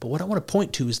 But what I want to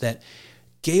point to is that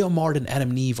Geomard and Adam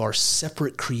and Eve are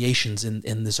separate creations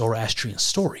in the Zoroastrian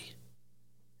story.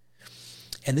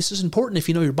 And this is important if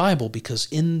you know your Bible, because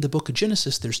in the book of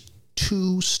Genesis, there's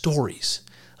 2 stories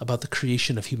about the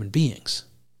creation of human beings.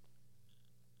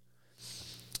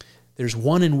 There's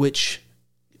one in which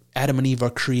Adam and Eve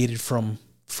are created from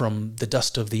the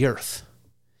dust of the earth.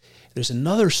 There's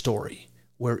another story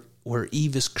where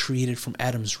Eve is created from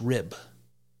Adam's rib,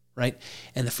 right?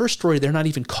 And the first story, they're not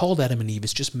even called Adam and Eve.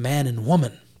 It's just man and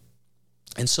woman.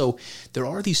 And so there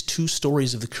are these 2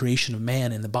 stories of the creation of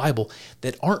man in the Bible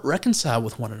that aren't reconciled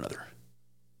with one another.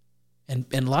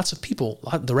 And lots of people,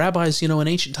 the rabbis, in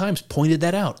ancient times pointed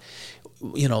that out.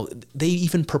 They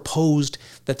even proposed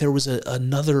that there was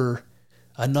another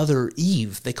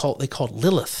Eve. They called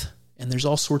Lilith. And there's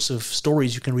all sorts of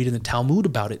stories you can read in the Talmud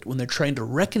about it when they're trying to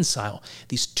reconcile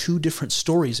these 2 different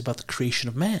stories about the creation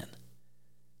of man.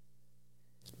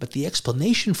 But the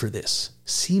explanation for this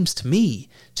seems to me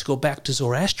to go back to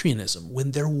Zoroastrianism,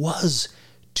 when there was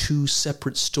 2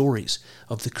 separate stories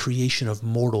of the creation of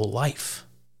mortal life.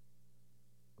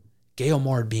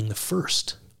 Geomard being the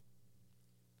first.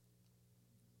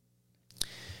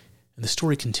 And the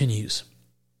story continues.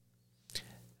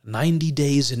 90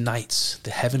 days and nights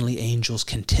the heavenly angels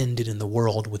contended in the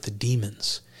world with the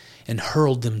demons and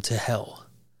hurled them to hell.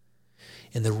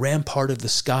 And the rampart of the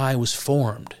sky was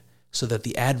formed so that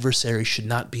the adversary should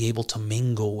not be able to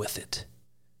mingle with it.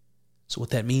 So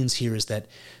what that means here is that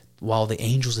while the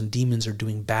angels and demons are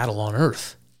doing battle on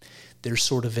earth, there's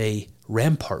sort of a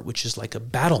rampart, which is like a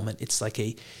battlement. It's like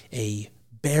a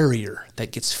barrier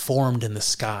that gets formed in the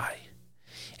sky.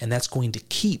 And that's going to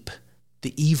keep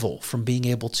the evil from being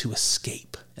able to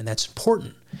escape. And that's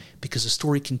important because the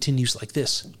story continues like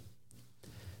this.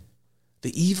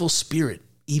 The evil spirit,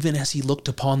 even as he looked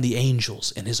upon the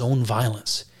angels and his own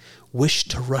violence, wished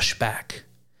to rush back.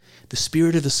 The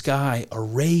spirit of the sky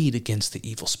arrayed against the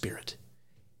evil spirit,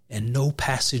 and no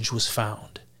passage was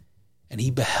found. And he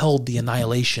beheld the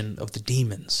annihilation of the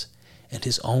demons and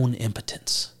his own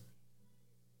impotence.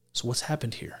 So what's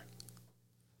happened here?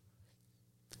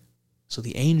 So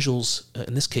the angels,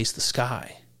 in this case the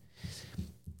sky,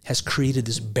 has created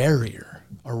this barrier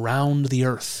around the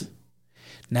earth.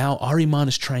 Now Ahriman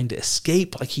is trying to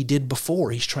escape like he did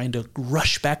before. He's trying to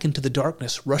rush back into the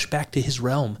darkness, rush back to his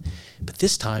realm. But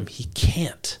this time he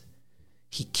can't.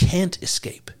 He can't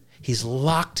escape. He's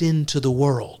locked into the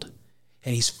world.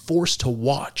 And he's forced to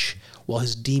watch while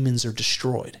his demons are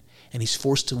destroyed. And he's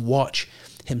forced to watch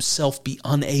himself be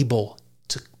unable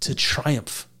to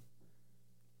triumph.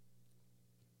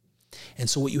 And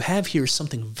so what you have here is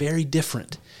something very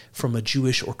different from a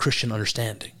Jewish or Christian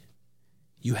understanding.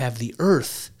 You have the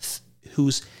earth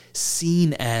who's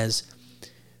seen as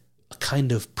a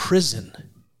kind of prison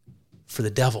for the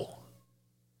devil.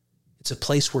 It's a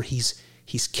place where he's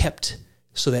kept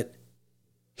so that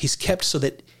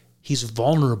he's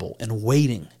vulnerable and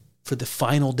waiting for the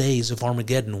final days of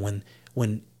Armageddon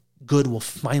when good will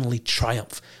finally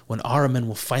triumph, when Ahriman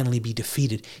will finally be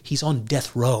defeated. He's on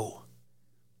death row.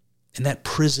 And that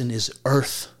prison is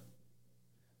earth.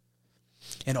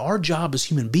 And our job as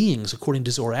human beings, according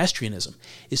to Zoroastrianism,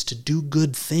 is to do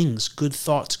good things, good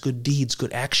thoughts, good deeds,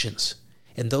 good actions.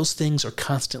 And those things are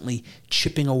constantly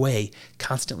chipping away,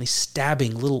 constantly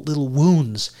stabbing little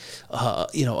wounds,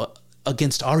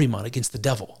 against Ahriman, against the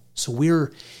devil. So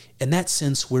in that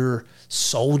sense, we're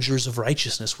soldiers of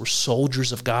righteousness. We're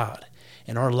soldiers of God.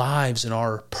 And our lives and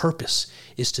our purpose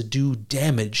is to do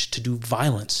damage, to do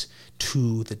violence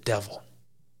to the devil.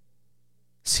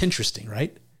 It's interesting,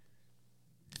 right?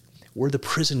 We're the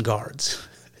prison guards.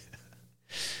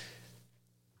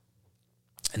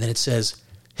 And then it says,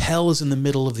 hell is in the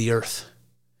middle of the earth.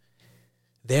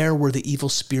 There where the evil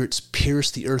spirits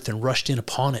pierced the earth and rushed in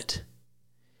upon it,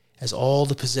 as all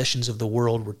the possessions of the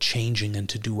world were changing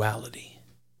into duality.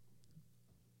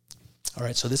 All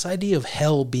right, so this idea of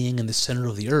hell being in the center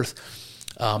of the earth,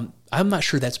 I'm not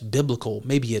sure that's biblical.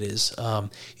 Maybe it is.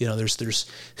 There's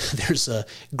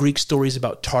Greek stories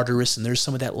about Tartarus, and there's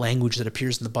some of that language that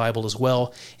appears in the Bible as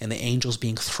well, and the angels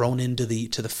being thrown into the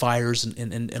fires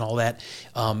and all that,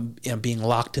 being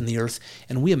locked in the earth.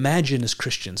 And we imagine as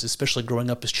Christians, especially growing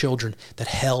up as children, that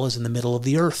hell is in the middle of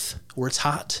the earth where it's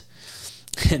hot,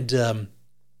 and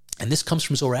this comes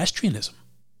from Zoroastrianism.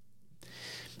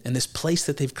 And this place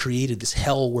that they've created, this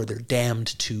hell where they're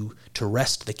damned to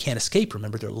rest, they can't escape.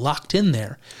 Remember, they're locked in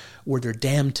there where they're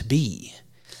damned to be.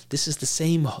 This is the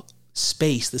same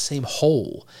space, the same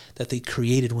hole that they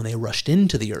created when they rushed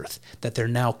into the earth, that they're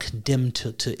now condemned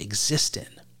to exist in.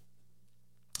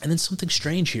 And then something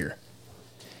strange here.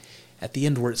 At the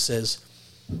end where it says,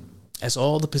 as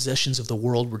all the possessions of the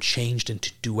world were changed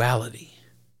into duality.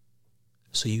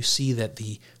 So you see that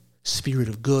the spirit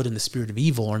of good and the spirit of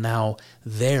evil are now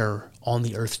there on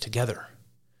the earth together.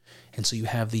 And so you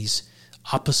have these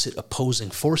opposite opposing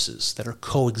forces that are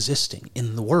coexisting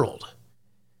in the world.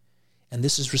 And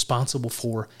this is responsible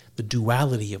for the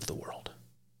duality of the world.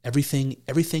 Everything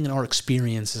in our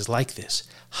experience is like this.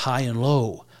 High and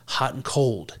low, hot and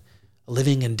cold,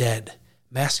 living and dead,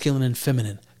 masculine and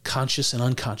feminine, conscious and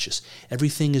unconscious.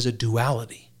 Everything is a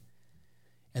duality.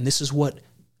 And this is what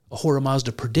Ahura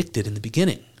Mazda predicted in the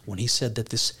beginning when he said that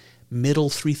this middle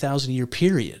 3,000-year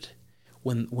period,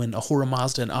 when Ahura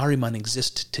Mazda and Ahriman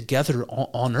exist together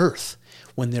on earth,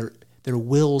 when their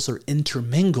wills are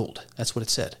intermingled, that's what it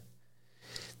said.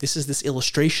 This is this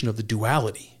illustration of the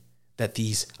duality, that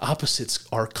these opposites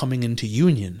are coming into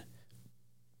union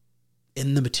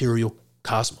in the material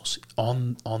cosmos,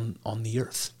 on the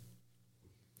earth.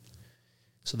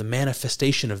 So the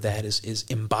manifestation of that is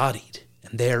embodied,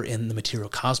 and there in the material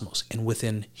cosmos and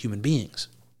within human beings.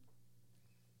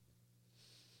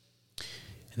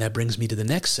 And that brings me to the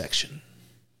next section,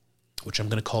 which I'm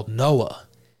going to call Noah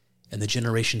and the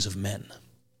generations of men.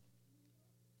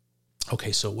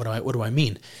 Okay, so what do I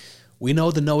mean? We know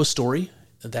the Noah story.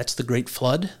 That's the Great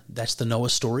Flood. That's the Noah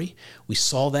story. We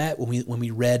saw that when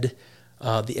we read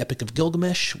the Epic of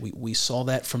Gilgamesh. We saw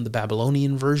that from the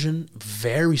Babylonian version,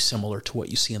 very similar to what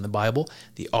you see in the Bible.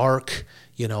 The ark,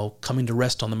 coming to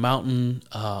rest on the mountain,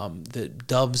 the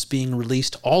doves being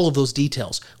released, all of those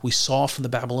details we saw from the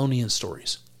Babylonian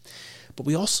stories. But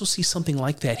we also see something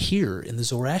like that here in the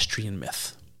Zoroastrian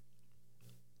myth.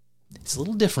 It's a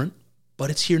little different, but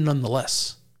it's here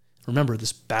nonetheless. Remember,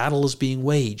 this battle is being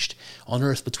waged on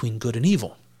earth between good and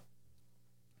evil.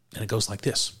 And it goes like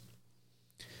this.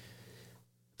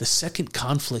 The second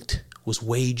conflict was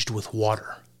waged with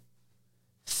water,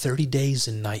 30 days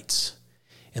and nights,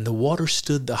 and the water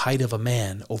stood the height of a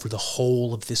man over the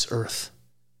whole of this earth.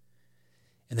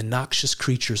 And the noxious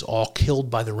creatures, all killed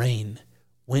by the rain,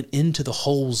 went into the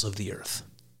holes of the earth.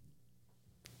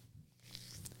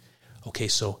 Okay,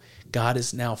 so God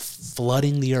is now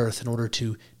flooding the earth in order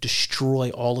to destroy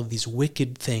all of these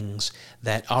wicked things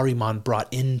that Ahriman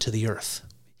brought into the earth.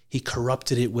 He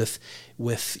corrupted it with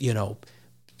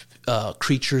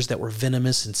creatures that were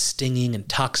venomous and stinging and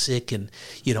toxic and,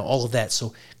 all of that.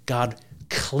 So God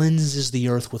cleanses the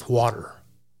earth with water.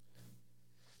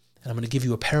 And I'm going to give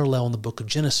you a parallel in the book of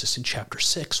Genesis in chapter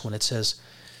 6 when it says,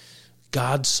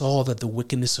 God saw that the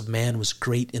wickedness of man was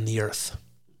great in the earth.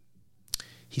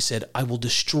 He said, I will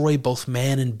destroy both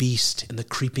man and beast and the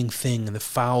creeping thing and the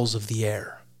fowls of the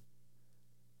air.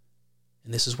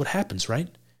 And this is what happens, right?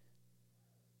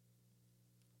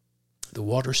 The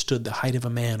water stood the height of a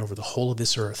man over the whole of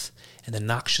this earth, and the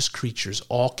noxious creatures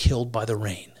all killed by the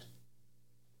rain.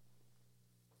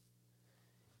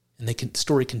 And the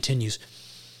story continues.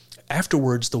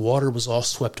 Afterwards, the water was all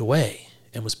swept away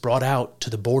and was brought out to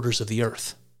the borders of the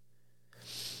earth.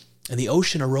 And the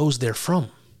ocean arose therefrom.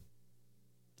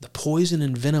 The poison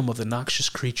and venom of the noxious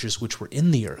creatures which were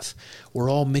in the earth were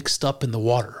all mixed up in the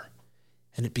water,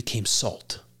 and it became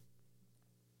salt.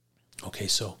 Okay,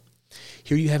 so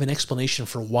here you have an explanation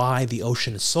for why the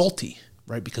ocean is salty,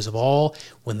 right? Because of all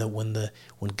when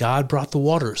God brought the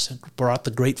waters and brought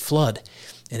the great flood,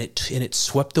 and it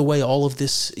swept away all of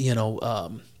this,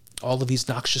 all of these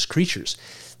noxious creatures,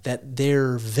 that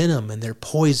their venom and their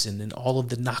poison and all of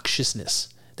the noxiousness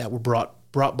that were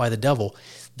brought by the devil,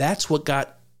 that's what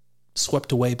got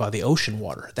swept away by the ocean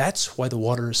water. That's why the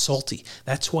water is salty.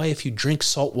 That's why if you drink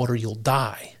salt water, you'll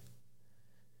die.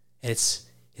 And it's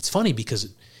funny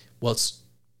because,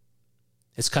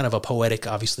 it's kind of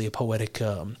obviously a poetic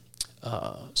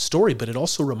story, but it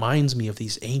also reminds me of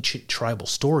these ancient tribal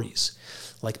stories,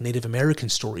 like Native American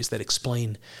stories that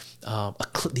explain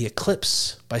the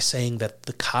eclipse by saying that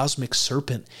the cosmic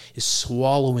serpent is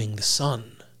swallowing the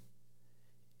sun.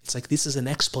 It's like this is an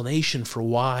explanation for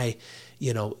why,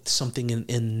 something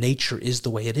in nature is the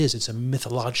way it is. It's a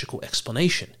mythological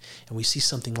explanation. And we see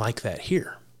something like that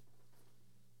here.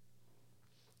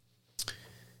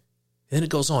 And then it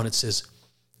goes on. It says,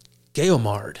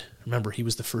 Geomard, remember he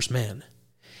was the first man,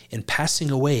 in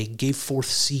passing away gave forth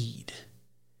seed.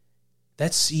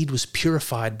 That seed was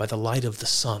purified by the light of the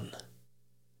sun.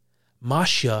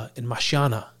 Mashya and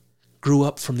Mashyana grew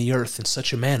up from the earth in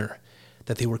such a manner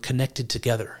that they were connected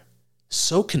together.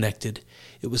 So connected,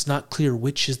 it was not clear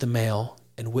which is the male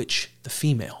and which the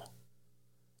female.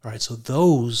 All right, so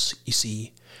those, you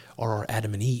see, are our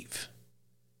Adam and Eve.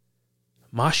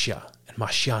 Mashia and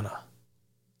Mashiana,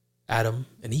 Adam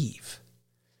and Eve.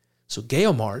 So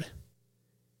Geomard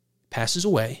passes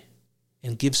away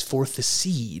and gives forth the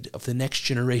seed of the next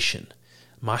generation,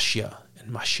 Mashia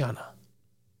and Mashiana.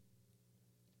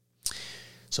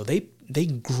 So they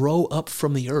grow up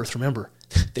from the earth. Remember,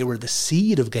 they were the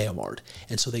seed of Geomard,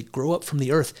 and so they grow up from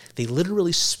the earth. They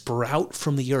literally sprout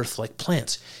from the earth like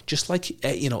plants. Just like,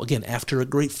 again, after a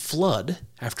great flood,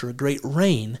 after a great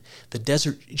rain, the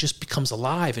desert just becomes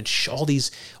alive, and all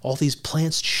these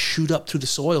plants shoot up through the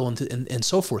soil and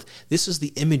so forth. This is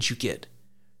the image you get.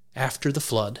 After the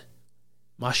flood,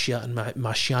 Mashia and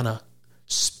Mashiana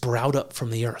sprout up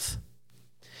from the earth.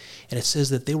 And it says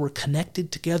that they were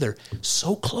connected together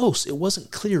so close, it wasn't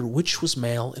clear which was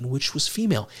male and which was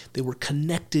female. They were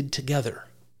connected together.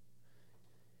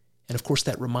 And of course,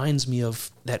 that reminds me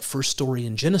of that first story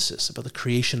in Genesis about the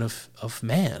creation of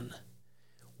man,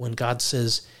 when God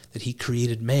says that he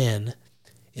created man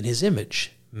in his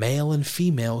image. Male and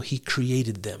female, he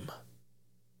created them.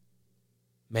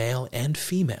 Male and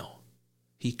female,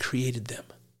 he created them.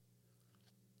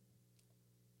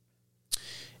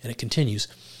 And it continues,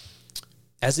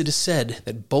 as it is said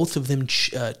that both of them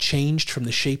changed from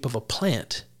the shape of a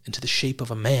plant into the shape of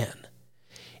a man,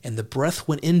 and the breath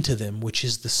went into them, which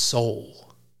is the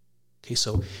soul. Okay,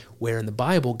 so where in the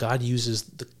Bible God uses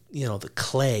the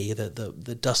clay,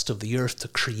 the dust of the earth to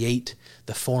create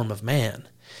the form of man.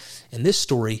 In this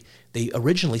story, they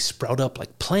originally sprout up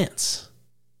like plants,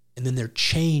 and then they're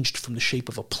changed from the shape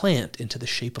of a plant into the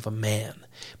shape of a man.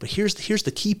 But here's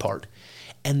the key part.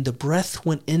 And the breath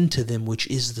went into them, which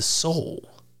is the soul.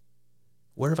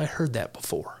 Where have I heard that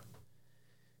before?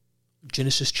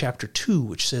 Genesis chapter 2,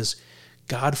 which says,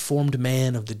 God formed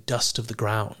man of the dust of the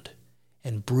ground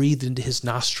and breathed into his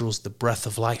nostrils the breath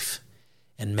of life,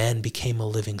 and man became a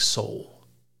living soul.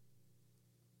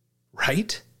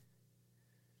 Right?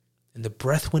 And the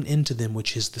breath went into them,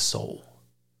 which is the soul,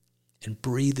 and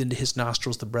breathed into his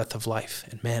nostrils the breath of life,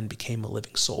 and man became a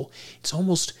living soul. It's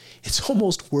almost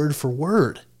word for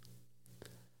word.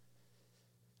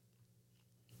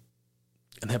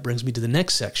 And that brings me to the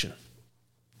next section,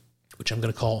 which I'm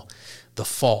going to call the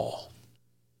fall.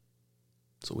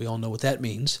 So we all know what that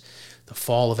means. The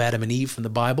fall of Adam and Eve from the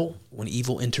Bible, when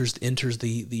evil enters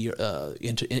their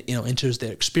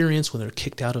experience, when they're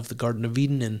kicked out of the Garden of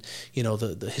Eden, and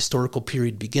the historical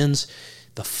period begins.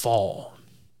 The fall.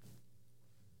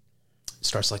 It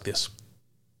starts like this.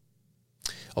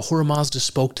 Ahura Mazda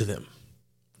spoke to them.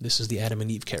 This is the Adam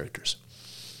and Eve characters.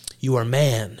 You are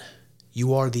man.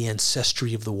 You are the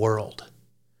ancestry of the world.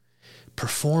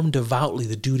 Perform devoutly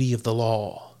the duty of the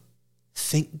law.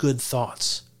 Think good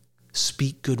thoughts.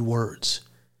 Speak good words.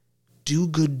 Do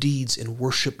good deeds and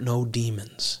worship no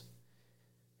demons.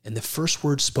 And the first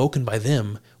words spoken by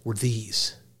them were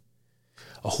these.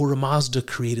 Ahura Mazda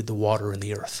created the water and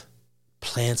the earth,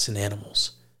 plants and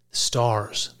animals, the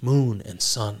stars, moon and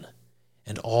sun,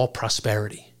 and all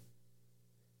prosperity.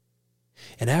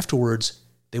 And afterwards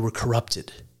they were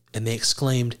corrupted, and they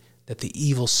exclaimed that the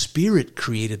evil spirit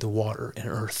created the water and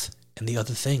earth and the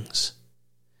other things.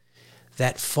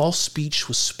 That false speech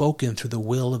was spoken through the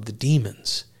will of the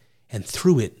demons, and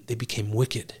through it they became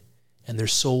wicked, and their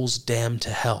souls damned to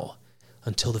hell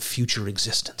until the future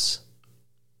existence.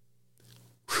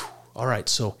 Whew. All right,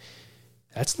 so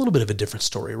that's a little bit of a different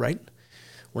story, right?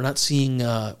 We're not seeing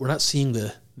the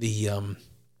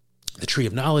tree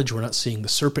of knowledge. We're not seeing the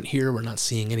serpent here. We're not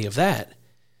seeing any of that.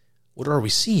 What are we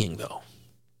seeing, though?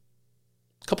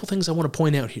 A couple things I want to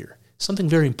point out here. Something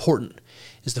very important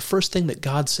is the first thing that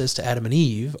God says to Adam and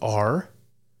Eve are,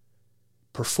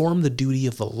 perform the duty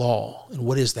of the law. And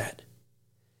what is that?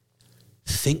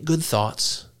 Think good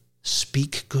thoughts,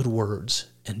 speak good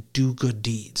words, and do good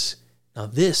deeds. Now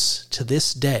this, to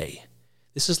this day,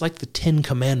 this is like the 10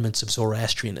 Commandments of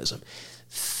Zoroastrianism.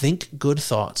 Think good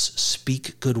thoughts,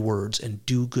 speak good words, and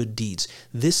do good deeds.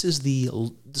 This is the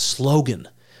slogan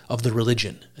of the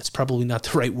religion. It's probably not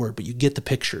the right word, but you get the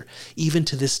picture. Even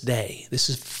to this day, this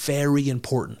is very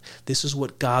important. This is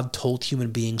what God told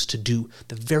human beings to do.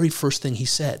 The very first thing he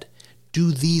said,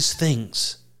 do these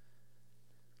things.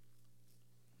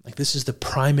 Like this is the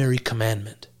primary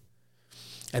commandment.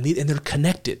 And they're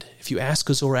connected. If you ask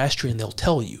a Zoroastrian, they'll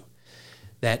tell you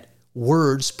that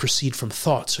words proceed from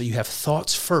thoughts. So you have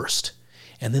thoughts first,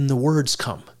 and then the words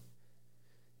come.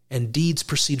 And deeds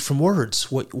proceed from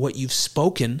words. What you've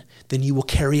spoken, then you will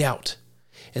carry out.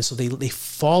 And so they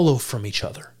follow from each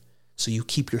other. So you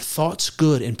keep your thoughts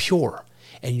good and pure,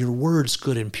 and your words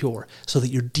good and pure, so that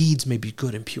your deeds may be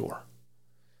good and pure.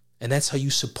 And that's how you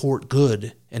support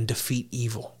good and defeat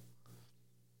evil.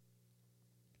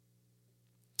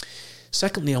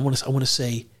 Secondly, I want to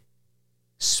say,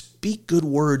 speak good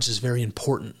words is very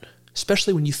important,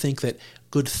 especially when you think that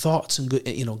good thoughts and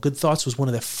good thoughts was one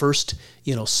of the first,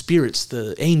 spirits,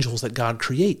 the angels that God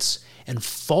creates, and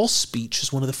false speech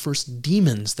is one of the first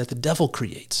demons that the devil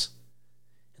creates.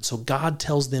 And so God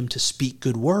tells them to speak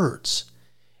good words,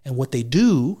 and what they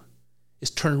do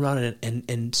is turn around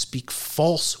and speak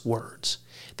false words.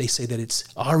 They say that it's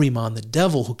Ahriman, the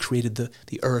devil, who created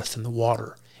the earth and the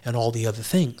water and all the other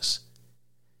things.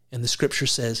 And the scripture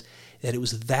says that it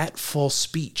was that false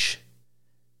speech,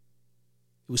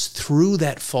 it was through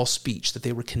that false speech that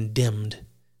they were condemned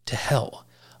to hell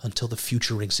until the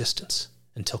future existence,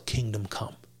 until kingdom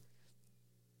come.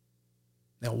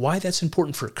 Now, why that's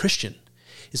important for a Christian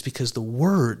is because the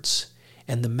words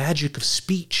and the magic of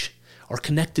speech are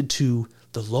connected to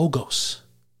the Logos.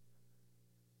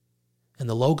 And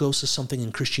the Logos is something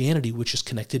in Christianity which is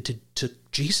connected to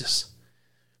Jesus.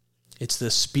 It's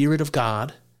the Spirit of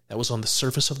God that was on the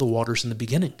surface of the waters in the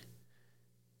beginning.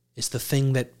 It's the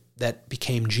thing that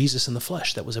became Jesus in the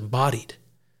flesh, that was embodied.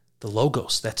 The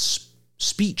Logos, that's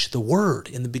speech, the Word.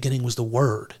 In the beginning was the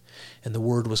Word, and the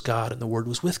Word was God, and the Word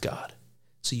was with God.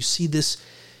 So you see this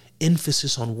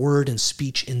emphasis on word and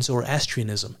speech in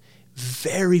Zoroastrianism.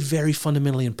 Very, very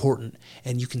fundamentally important.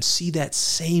 And you can see that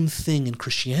same thing in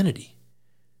Christianity,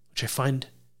 which I find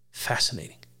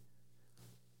fascinating.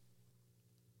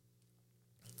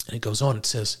 And it goes on, it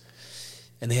says,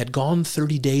 "And they had gone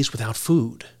 30 days without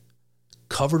food,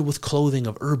 covered with clothing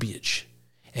of herbage,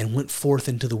 and went forth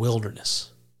into the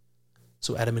wilderness."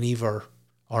 So Adam and Eve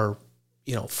are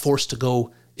forced to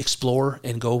go explore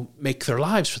and go make their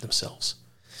lives for themselves.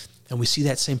 And we see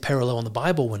that same parallel in the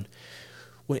Bible when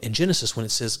in Genesis, when it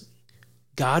says,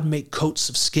 God made coats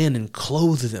of skin and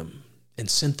clothed them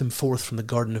and sent them forth from the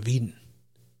Garden of Eden.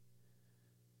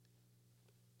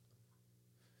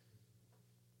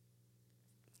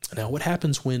 Now, what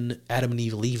happens when Adam and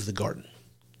Eve leave the garden?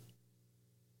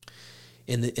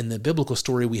 In the biblical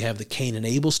story, we have the Cain and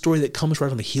Abel story that comes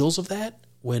right on the heels of that.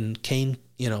 When Cain,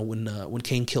 when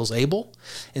Cain kills Abel,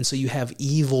 and so you have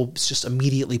evil just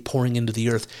immediately pouring into the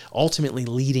earth, ultimately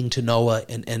leading to Noah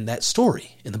and that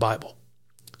story in the Bible.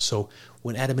 So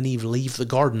when Adam and Eve leave the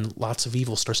garden, lots of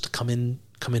evil starts to come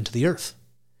into the earth.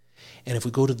 And if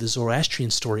we go to the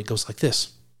Zoroastrian story, it goes like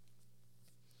this: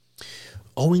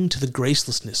 owing to the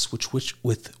gracelessness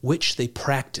with which they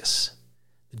practice,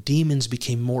 the demons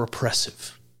became more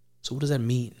oppressive. So what does that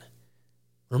mean?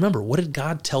 Remember, what did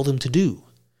God tell them to do?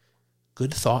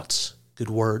 Good thoughts, good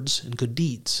words, and good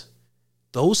deeds.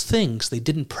 Those things they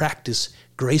didn't practice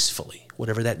gracefully,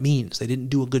 whatever that means. They didn't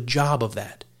do a good job of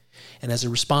that. And as a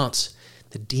response,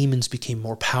 the demons became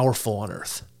more powerful on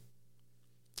earth.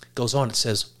 It goes on, it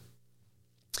says,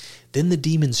 "Then the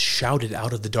demons shouted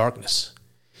out of the darkness,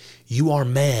 'You are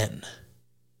man.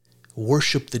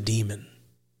 Worship the demon.'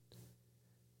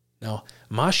 Now,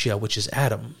 Mashiach, which is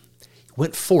Adam,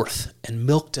 went forth and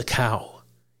milked a cow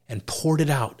and poured it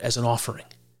out as an offering.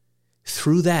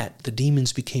 Through that, the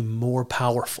demons became more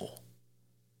powerful."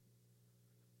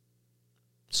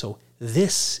 So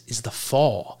this is the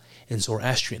fall in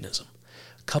Zoroastrianism.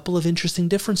 A couple of interesting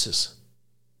differences.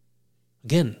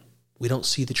 Again, we don't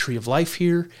see the tree of life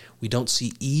here. We don't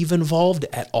see Eve involved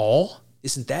at all.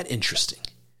 Isn't that interesting?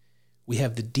 We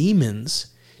have the demons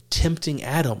tempting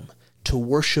Adam to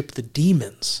worship the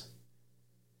demons.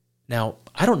 Now,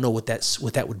 I don't know what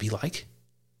that would be like.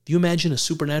 Do you imagine a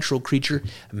supernatural creature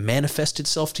manifest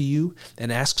itself to you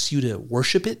and asks you to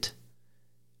worship it?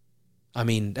 I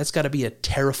mean, that's got to be a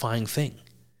terrifying thing.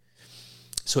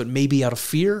 So it may be out of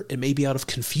fear, it may be out of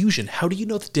confusion. How do you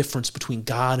know the difference between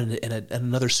God and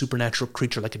another supernatural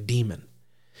creature like a demon?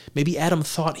 Maybe Adam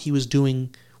thought he was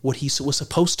doing what he was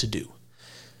supposed to do,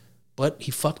 but he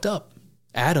fucked up.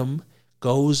 Adam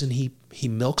goes and he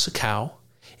milks a cow,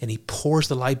 and he pours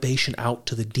the libation out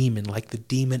to the demon like the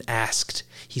demon asked.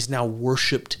 He's now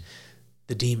worshipped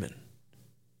the demon.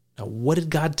 Now, what did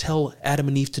God tell Adam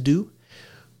and Eve to do?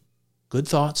 Good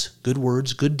thoughts, good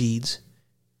words, good deeds,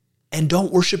 and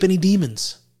don't worship any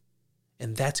demons.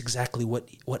 And that's exactly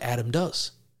what Adam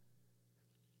does.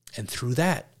 And through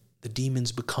that, the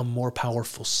demons become more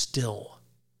powerful still.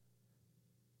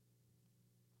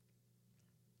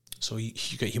 So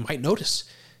you might notice,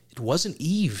 it wasn't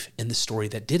Eve in the story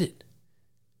that did it.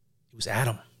 It was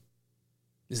Adam.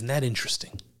 Isn't that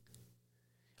interesting?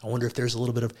 I wonder if there's a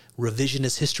little bit of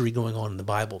revisionist history going on in the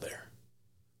Bible there.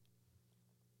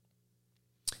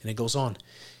 And it goes on.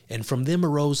 "And from them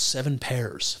arose 7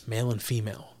 pairs, male and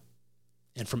female.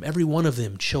 And from every one of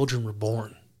them children were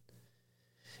born.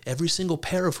 Every single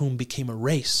pair of whom became a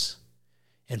race.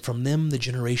 And from them the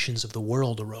generations of the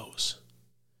world arose."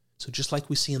 So just like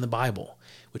we see in the Bible,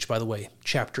 which, by the way,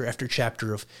 chapter after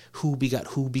chapter of who begot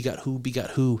who begot who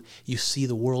begot who, you see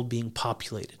the world being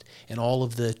populated and all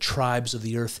of the tribes of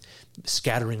the earth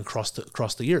scattering across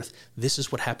the earth. This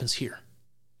is what happens here.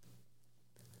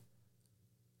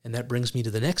 And that brings me to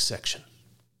the next section,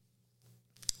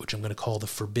 which I'm going to call the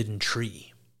forbidden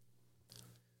tree.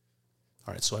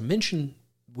 All right, so I mentioned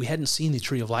we hadn't seen the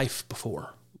tree of life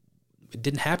before. It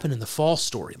didn't happen in the fall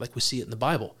story like we see it in the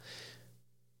Bible.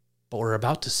 But we're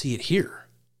about to see it here.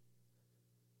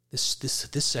 This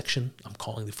section I'm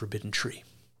calling the forbidden tree.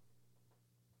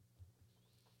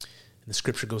 And the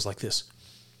scripture goes like this.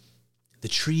 The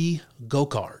tree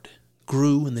Gokard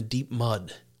grew in the deep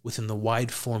mud within the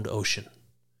wide-formed ocean.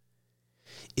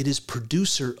 It is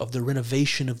producer of the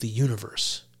renovation of the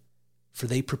universe, for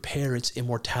they prepare its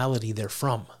immortality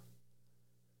therefrom.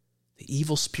 The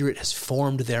evil spirit has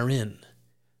formed therein,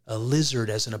 a lizard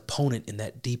as an opponent in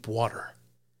that deep water.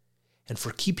 And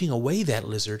for keeping away that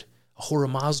lizard, Ahura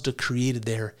Mazda created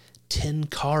there 10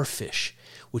 car fish,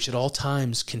 which at all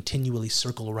times continually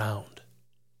circle around.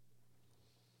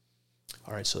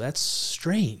 All right, so that's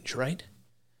strange, right?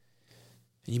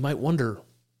 And you might wonder,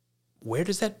 where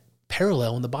does that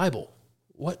parallel in the Bible?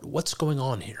 What's going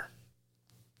on here?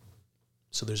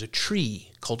 So there's a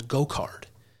tree called Gokard.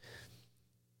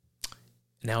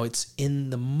 Now it's in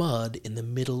the mud in the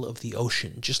middle of the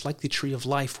ocean, just like the tree of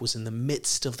life was in the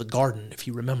midst of the garden, if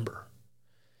you remember.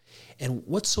 And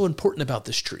what's so important about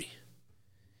this tree?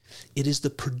 It is the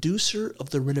producer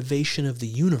of the renovation of the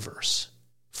universe,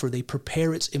 for they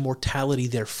prepare its immortality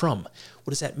therefrom. What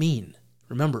does that mean?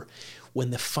 Remember, when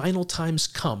the final times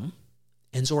come,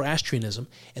 in Zoroastrianism,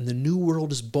 and the new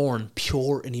world is born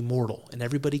pure and immortal, and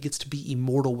everybody gets to be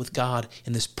immortal with God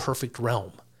in this perfect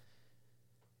realm.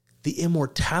 The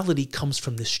immortality comes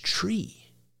from this tree.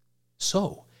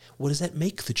 So, what does that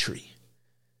make the tree?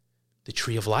 The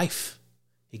tree of life.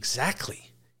 Exactly.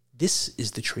 This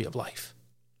is the tree of life.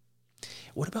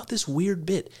 What about this weird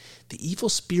bit? The evil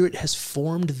spirit has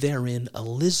formed therein a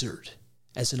lizard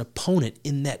as an opponent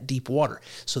in that deep water.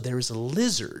 So there is a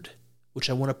lizard, which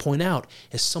I want to point out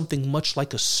as something much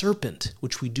like a serpent,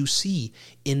 which we do see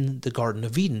in the Garden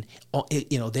of Eden,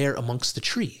 there amongst the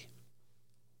tree.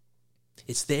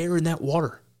 It's there in that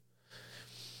water.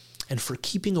 And for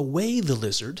keeping away the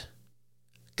lizard,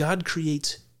 God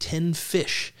creates 10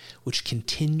 fish which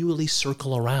continually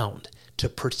circle around to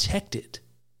protect it.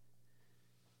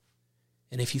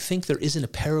 And if you think there isn't a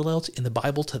parallel in the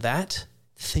Bible to that,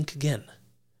 think again.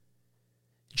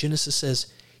 Genesis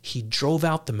says, he drove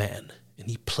out the man, and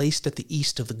he placed at the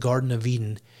east of the Garden of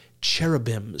Eden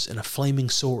cherubims and a flaming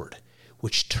sword,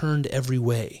 which turned every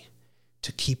way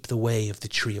to keep the way of the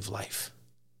tree of life.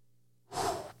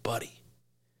 Whew, buddy.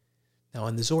 Now,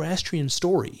 in the Zoroastrian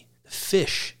story, the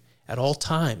fish at all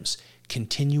times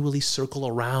continually circle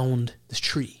around the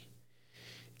tree.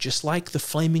 Just like the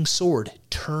flaming sword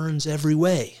turns every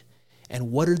way.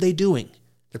 And what are they doing?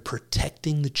 They're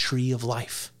protecting the tree of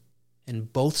life. In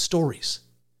both stories.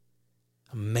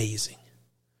 Amazing.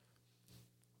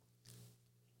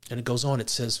 And it goes on, it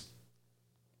says,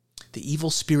 the evil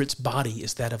spirit's body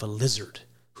is that of a lizard,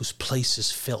 whose place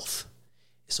is filth.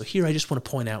 So here I just want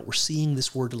to point out, we're seeing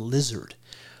this word lizard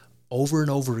over and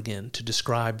over again to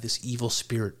describe this evil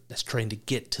spirit that's trying to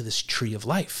get to this tree of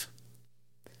life.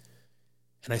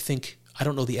 And I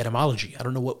don't know the etymology. I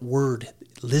don't know what word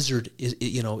lizard is,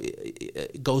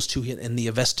 goes to in the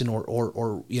Avestan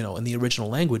or in the original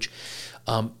language.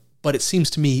 But it seems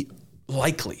to me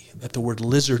likely that the word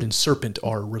lizard and serpent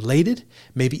are related,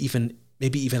 maybe even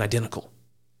identical.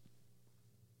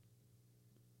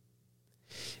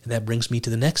 And that brings me to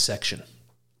the next section,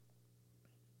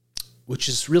 which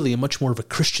is really a much more of a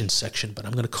Christian section, but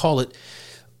I'm going to call it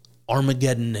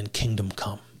Armageddon and Kingdom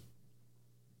Come.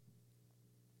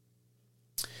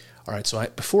 All right, so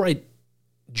before I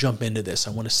jump into this,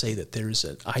 I want to say that there's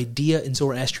an idea in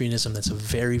Zoroastrianism that's a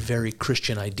very, very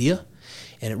Christian idea,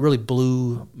 and it really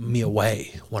blew me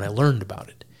away when I learned about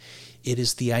it. It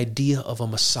is the idea of a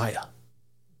Messiah.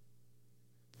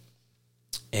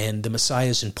 And the Messiah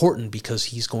is important because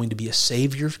he's going to be a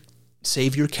savior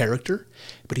character,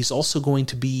 but he's also going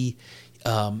to be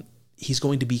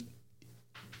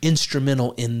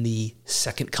instrumental in the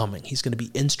second coming. He's going to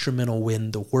be instrumental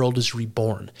when the world is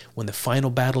reborn, when the final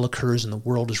battle occurs and the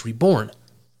world is reborn.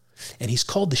 And he's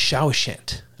called the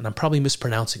Shawashant, and I'm probably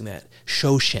mispronouncing that.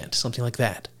 Shoshant, something like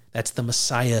that. That's the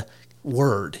Messiah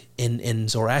word in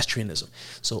Zoroastrianism.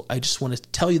 So I just want to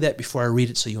tell you that before I read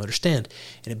it so you understand.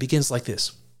 And it begins like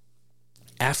this.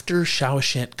 After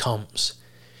Shawashant comes,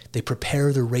 they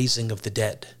prepare the raising of the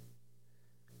dead.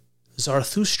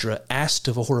 Zarathustra asked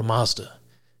of Ahura Mazda,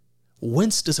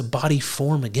 whence does a body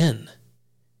form again?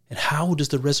 And how does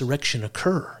the resurrection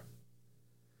occur?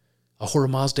 Ahura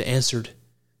Mazda answered,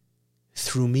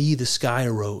 through me the sky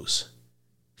arose,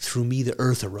 through me the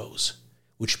earth arose,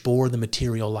 which bore the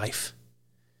material life.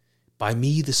 By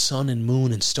me the sun and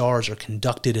moon and stars are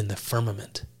conducted in the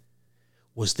firmament.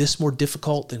 Was this more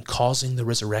difficult than causing the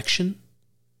resurrection?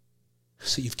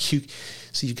 So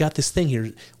you've got this thing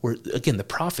here where, again, the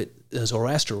prophet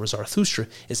Zoroaster or Zarathustra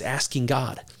is asking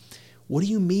God, what do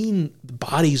you mean the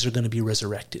bodies are going to be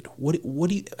resurrected?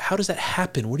 How does that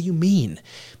happen? What do you mean?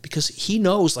 Because he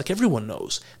knows, like everyone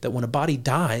knows, that when a body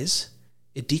dies,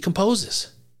 it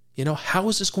decomposes. How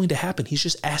is this going to happen? He's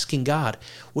just asking God,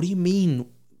 what do you mean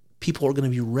people are going to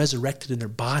be resurrected in their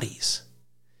bodies?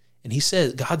 And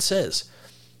God says,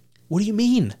 what do you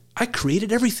mean? I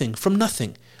created everything from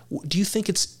nothing. Do you think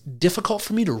it's difficult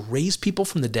for me to raise people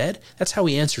from the dead? That's how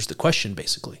he answers the question,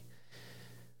 basically.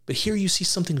 But here you see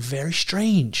something very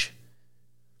strange.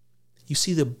 You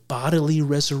see the bodily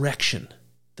resurrection,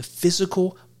 the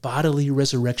physical bodily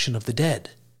resurrection of the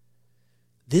dead.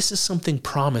 This is something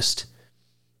promised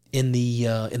in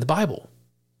the Bible.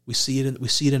 We see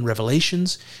it in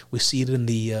Revelations. We see it in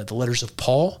the letters of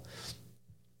Paul.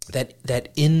 That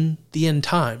in the end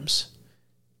times,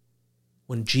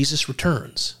 when Jesus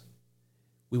returns,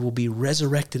 we will be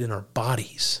resurrected in our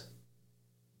bodies.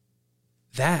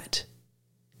 That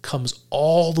comes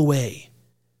all the way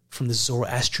from the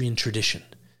Zoroastrian tradition.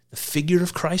 The figure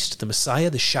of Christ, the Messiah,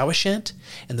 the Shawashant,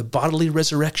 and the bodily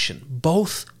resurrection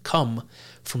both come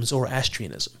from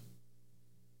Zoroastrianism.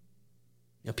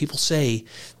 People say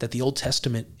that the Old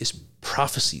Testament is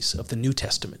prophecies of the New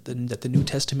Testament, that the New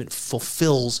Testament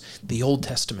fulfills the Old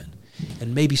Testament,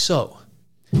 and maybe so.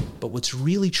 But what's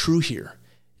really true here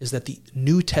is that the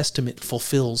New Testament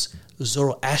fulfills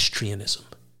Zoroastrianism,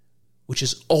 which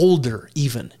is older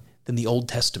even than the Old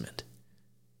Testament.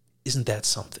 Isn't that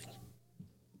something?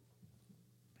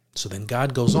 So then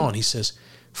God goes on. He says,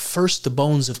 first the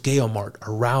bones of Geomart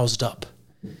are roused up,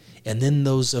 and then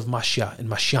those of Mashia and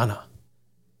Mashiana,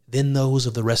 then those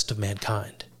of the rest of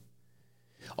mankind.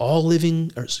 All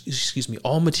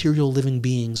material living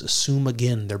beings assume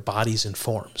again their bodies and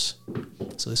forms.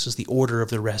 So this is the order of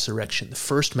the resurrection. The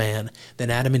first man,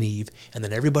 then Adam and Eve, and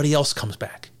then everybody else comes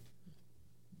back.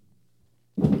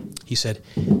 He said,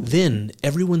 then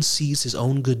everyone sees his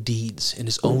own good deeds and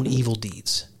his own evil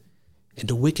deeds,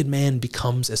 and a wicked man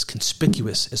becomes as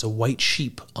conspicuous as a white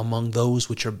sheep among those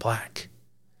which are black.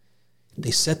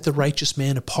 They set the righteous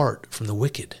man apart from the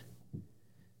wicked.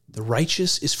 The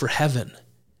righteous is for heaven,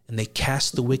 and they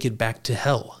cast the wicked back to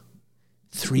hell.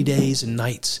 3 days and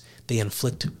nights they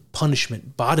inflict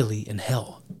punishment bodily in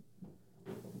hell.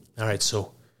 All right,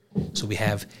 so we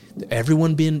have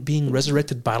everyone being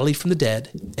resurrected bodily from the dead,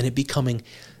 and it becoming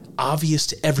obvious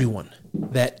to everyone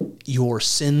that your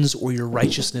sins or your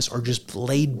righteousness are just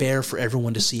laid bare for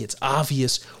everyone to see. It's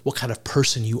obvious what kind of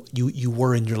person you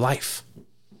were in your life.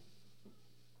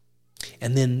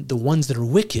 And then the ones that are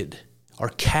wicked are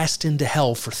cast into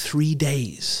hell for 3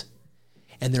 days,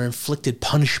 and they're inflicted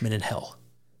punishment in hell.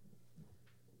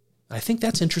 I think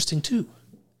that's interesting too,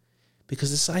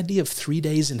 because this idea of 3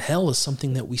 days in hell is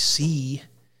something that we see.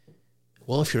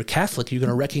 Well, if you're a Catholic, you're going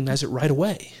to recognize it right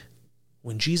away.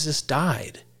 When Jesus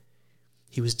died,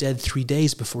 he was dead 3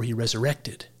 days before he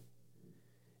resurrected.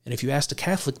 And if you ask a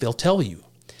Catholic, they'll tell you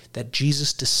that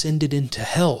Jesus descended into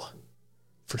hell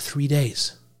for 3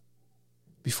 days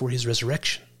before his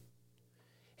resurrection.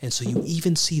 And so you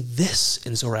even see this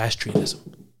in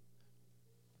Zoroastrianism.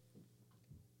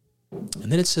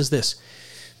 And then it says this,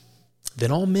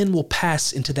 then all men will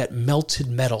pass into that melted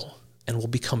metal and will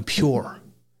become pure.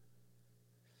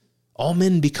 All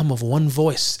men become of one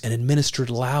voice and administer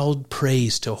loud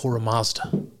praise to Ahura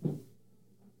Mazda.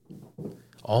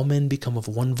 All men become of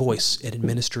one voice and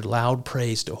administer loud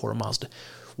praise to Ahura Mazda.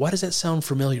 Why does that sound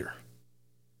familiar?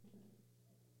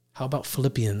 How about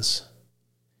Philippians?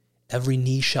 Every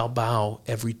knee shall bow,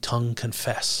 every tongue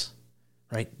confess.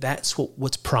 Right? That's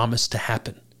what's promised to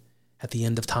happen at the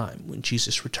end of time when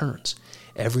Jesus returns.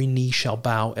 Every knee shall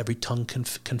bow, every tongue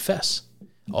confess.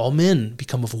 All men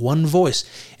become of one voice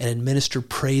and administer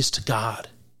praise to God.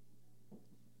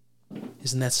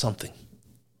 Isn't that something?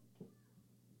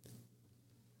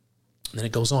 And then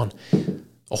it goes on.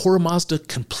 Ahura Mazda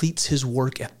completes his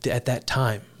work at that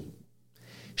time.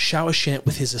 Shawashant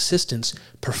with his assistants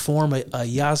perform a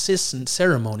Yazis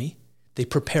ceremony. They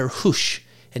prepare hush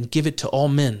and give it to all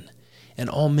men, and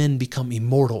all men become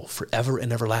immortal forever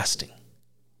and everlasting.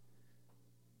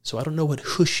 So I don't know what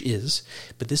hush is,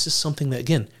 but this is something that,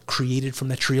 again, created from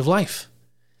the tree of life.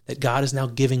 that God is now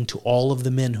giving to all of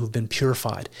the men who've been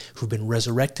purified, who've been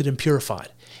resurrected and purified,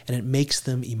 and it makes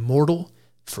them immortal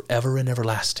forever and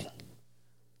everlasting.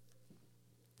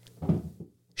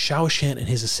 Shawshan't and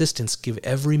his assistants give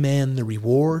every man the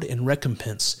reward and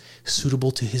recompense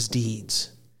suitable to his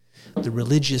deeds. The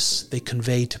religious they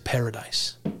convey to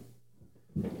paradise.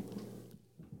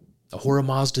 Ahura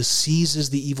Mazda seizes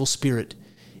the evil spirit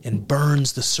and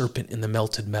burns the serpent in the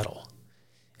melted metal.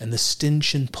 And the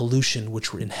stench and pollution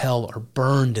which were in hell are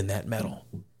burned in that metal.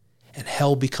 And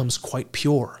hell becomes quite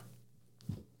pure.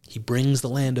 He brings the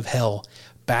land of hell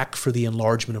back for the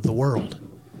enlargement of the world.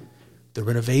 The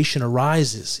renovation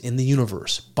arises in the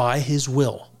universe by his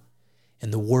will,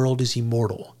 and the world is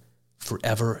immortal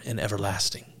forever and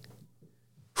everlasting.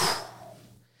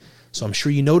 So I'm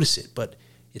sure you notice it, but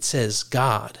it says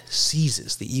God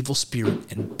seizes the evil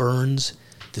spirit and burns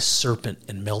the serpent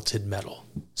and melted metal.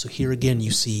 So here again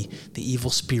you see the evil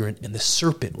spirit and the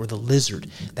serpent or the lizard.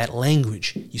 That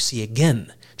language you see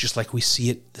again, just like we see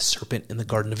it, the serpent in the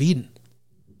Garden of Eden.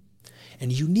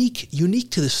 And unique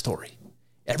to this story,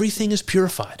 everything is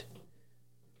purified,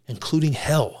 including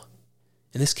hell.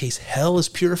 In this case, hell is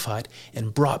purified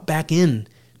and brought back in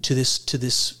to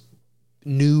this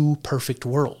new perfect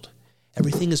world.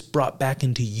 Everything is brought back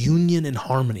into union and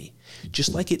harmony,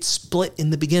 just like it split in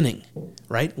the beginning,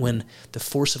 right? When the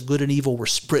force of good and evil were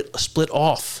split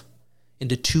off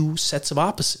into two sets of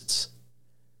opposites,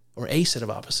 or a set of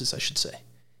opposites, I should say.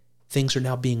 Things are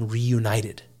now being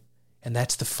reunited, and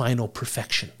that's the final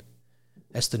perfection.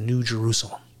 That's the New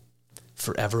Jerusalem,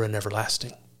 forever and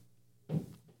everlasting.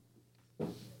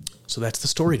 So that's the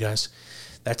story, guys.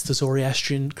 That's the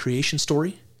Zoroastrian creation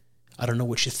story. I don't know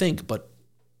what you think, but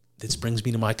this brings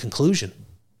me to my conclusion.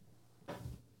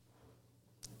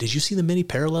 Did you see the many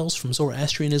parallels from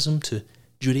Zoroastrianism to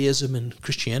Judaism and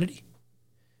Christianity?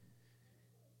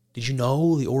 Did you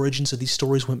know the origins of these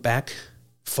stories went back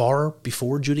far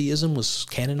before Judaism was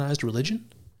canonized religion?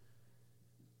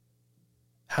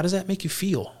 How does that make you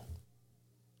feel?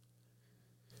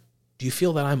 Do you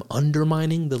feel that I'm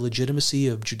undermining the legitimacy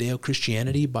of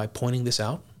Judeo-Christianity by pointing this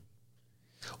out?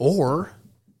 Or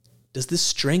does this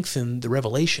strengthen the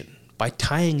revelation by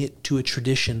tying it to a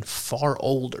tradition far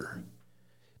older,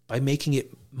 by making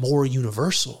it more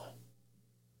universal?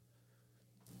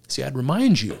 See, I'd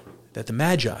remind you that the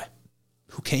Magi,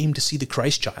 who came to see the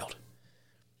Christ child,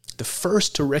 the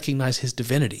first to recognize his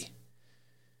divinity,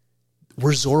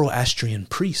 were Zoroastrian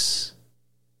priests.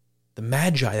 The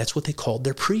Magi, that's what they called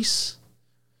their priests.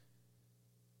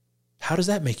 How does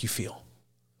that make you feel?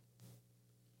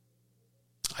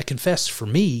 I confess, for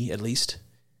me, at least,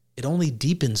 it only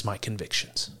deepens my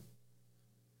convictions.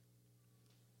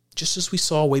 Just as we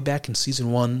saw way back in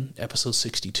Season 1, Episode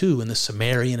 62, in the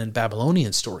Sumerian and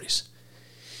Babylonian stories,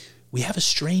 we have a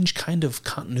strange kind of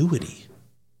continuity.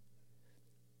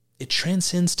 It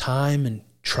transcends time and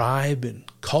tribe and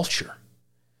culture.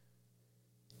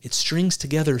 It strings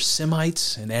together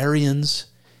Semites and Aryans,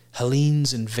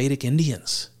 Hellenes and Vedic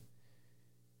Indians.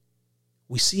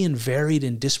 We see in varied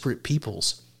and disparate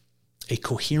peoples a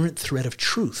coherent thread of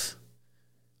truth,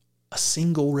 a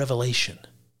single revelation.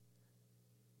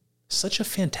 Such a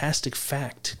fantastic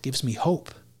fact gives me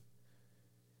hope.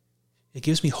 It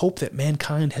gives me hope that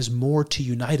mankind has more to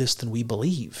unite us than we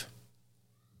believe.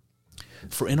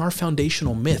 For in our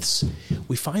foundational myths,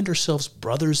 we find ourselves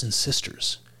brothers and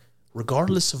sisters,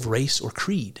 regardless of race or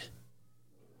creed.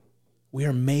 We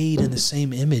are made in the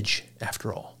same image,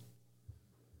 after all.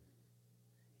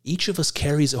 Each of us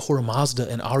carries Ahura Mazda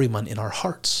and Ahriman in our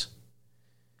hearts.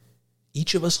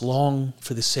 Each of us long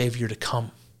for the Savior to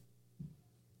come.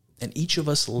 And each of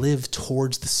us live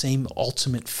towards the same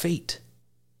ultimate fate.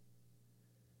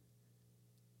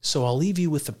 So I'll leave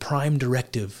you with the prime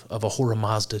directive of Ahura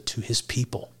Mazda to his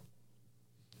people.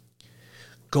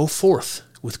 Go forth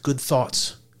with good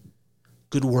thoughts,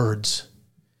 good words,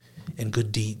 and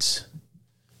good deeds.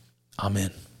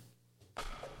 Amen.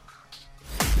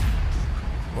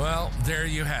 Well, there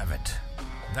you have it.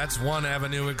 That's one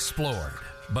avenue explored,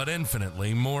 but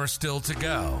infinitely more still to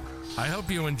go. I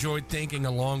hope you enjoyed thinking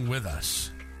along with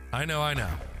us. I know.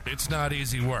 It's not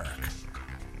easy work.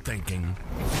 Thinking.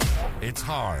 It's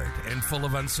hard and full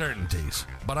of uncertainties,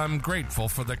 but I'm grateful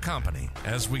for the company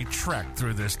as we trek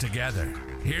through this together.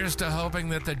 Here's to hoping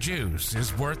that the juice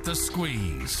is worth the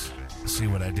squeeze. See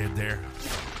what I did there?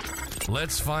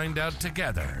 Let's find out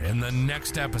together in the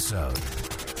next episode.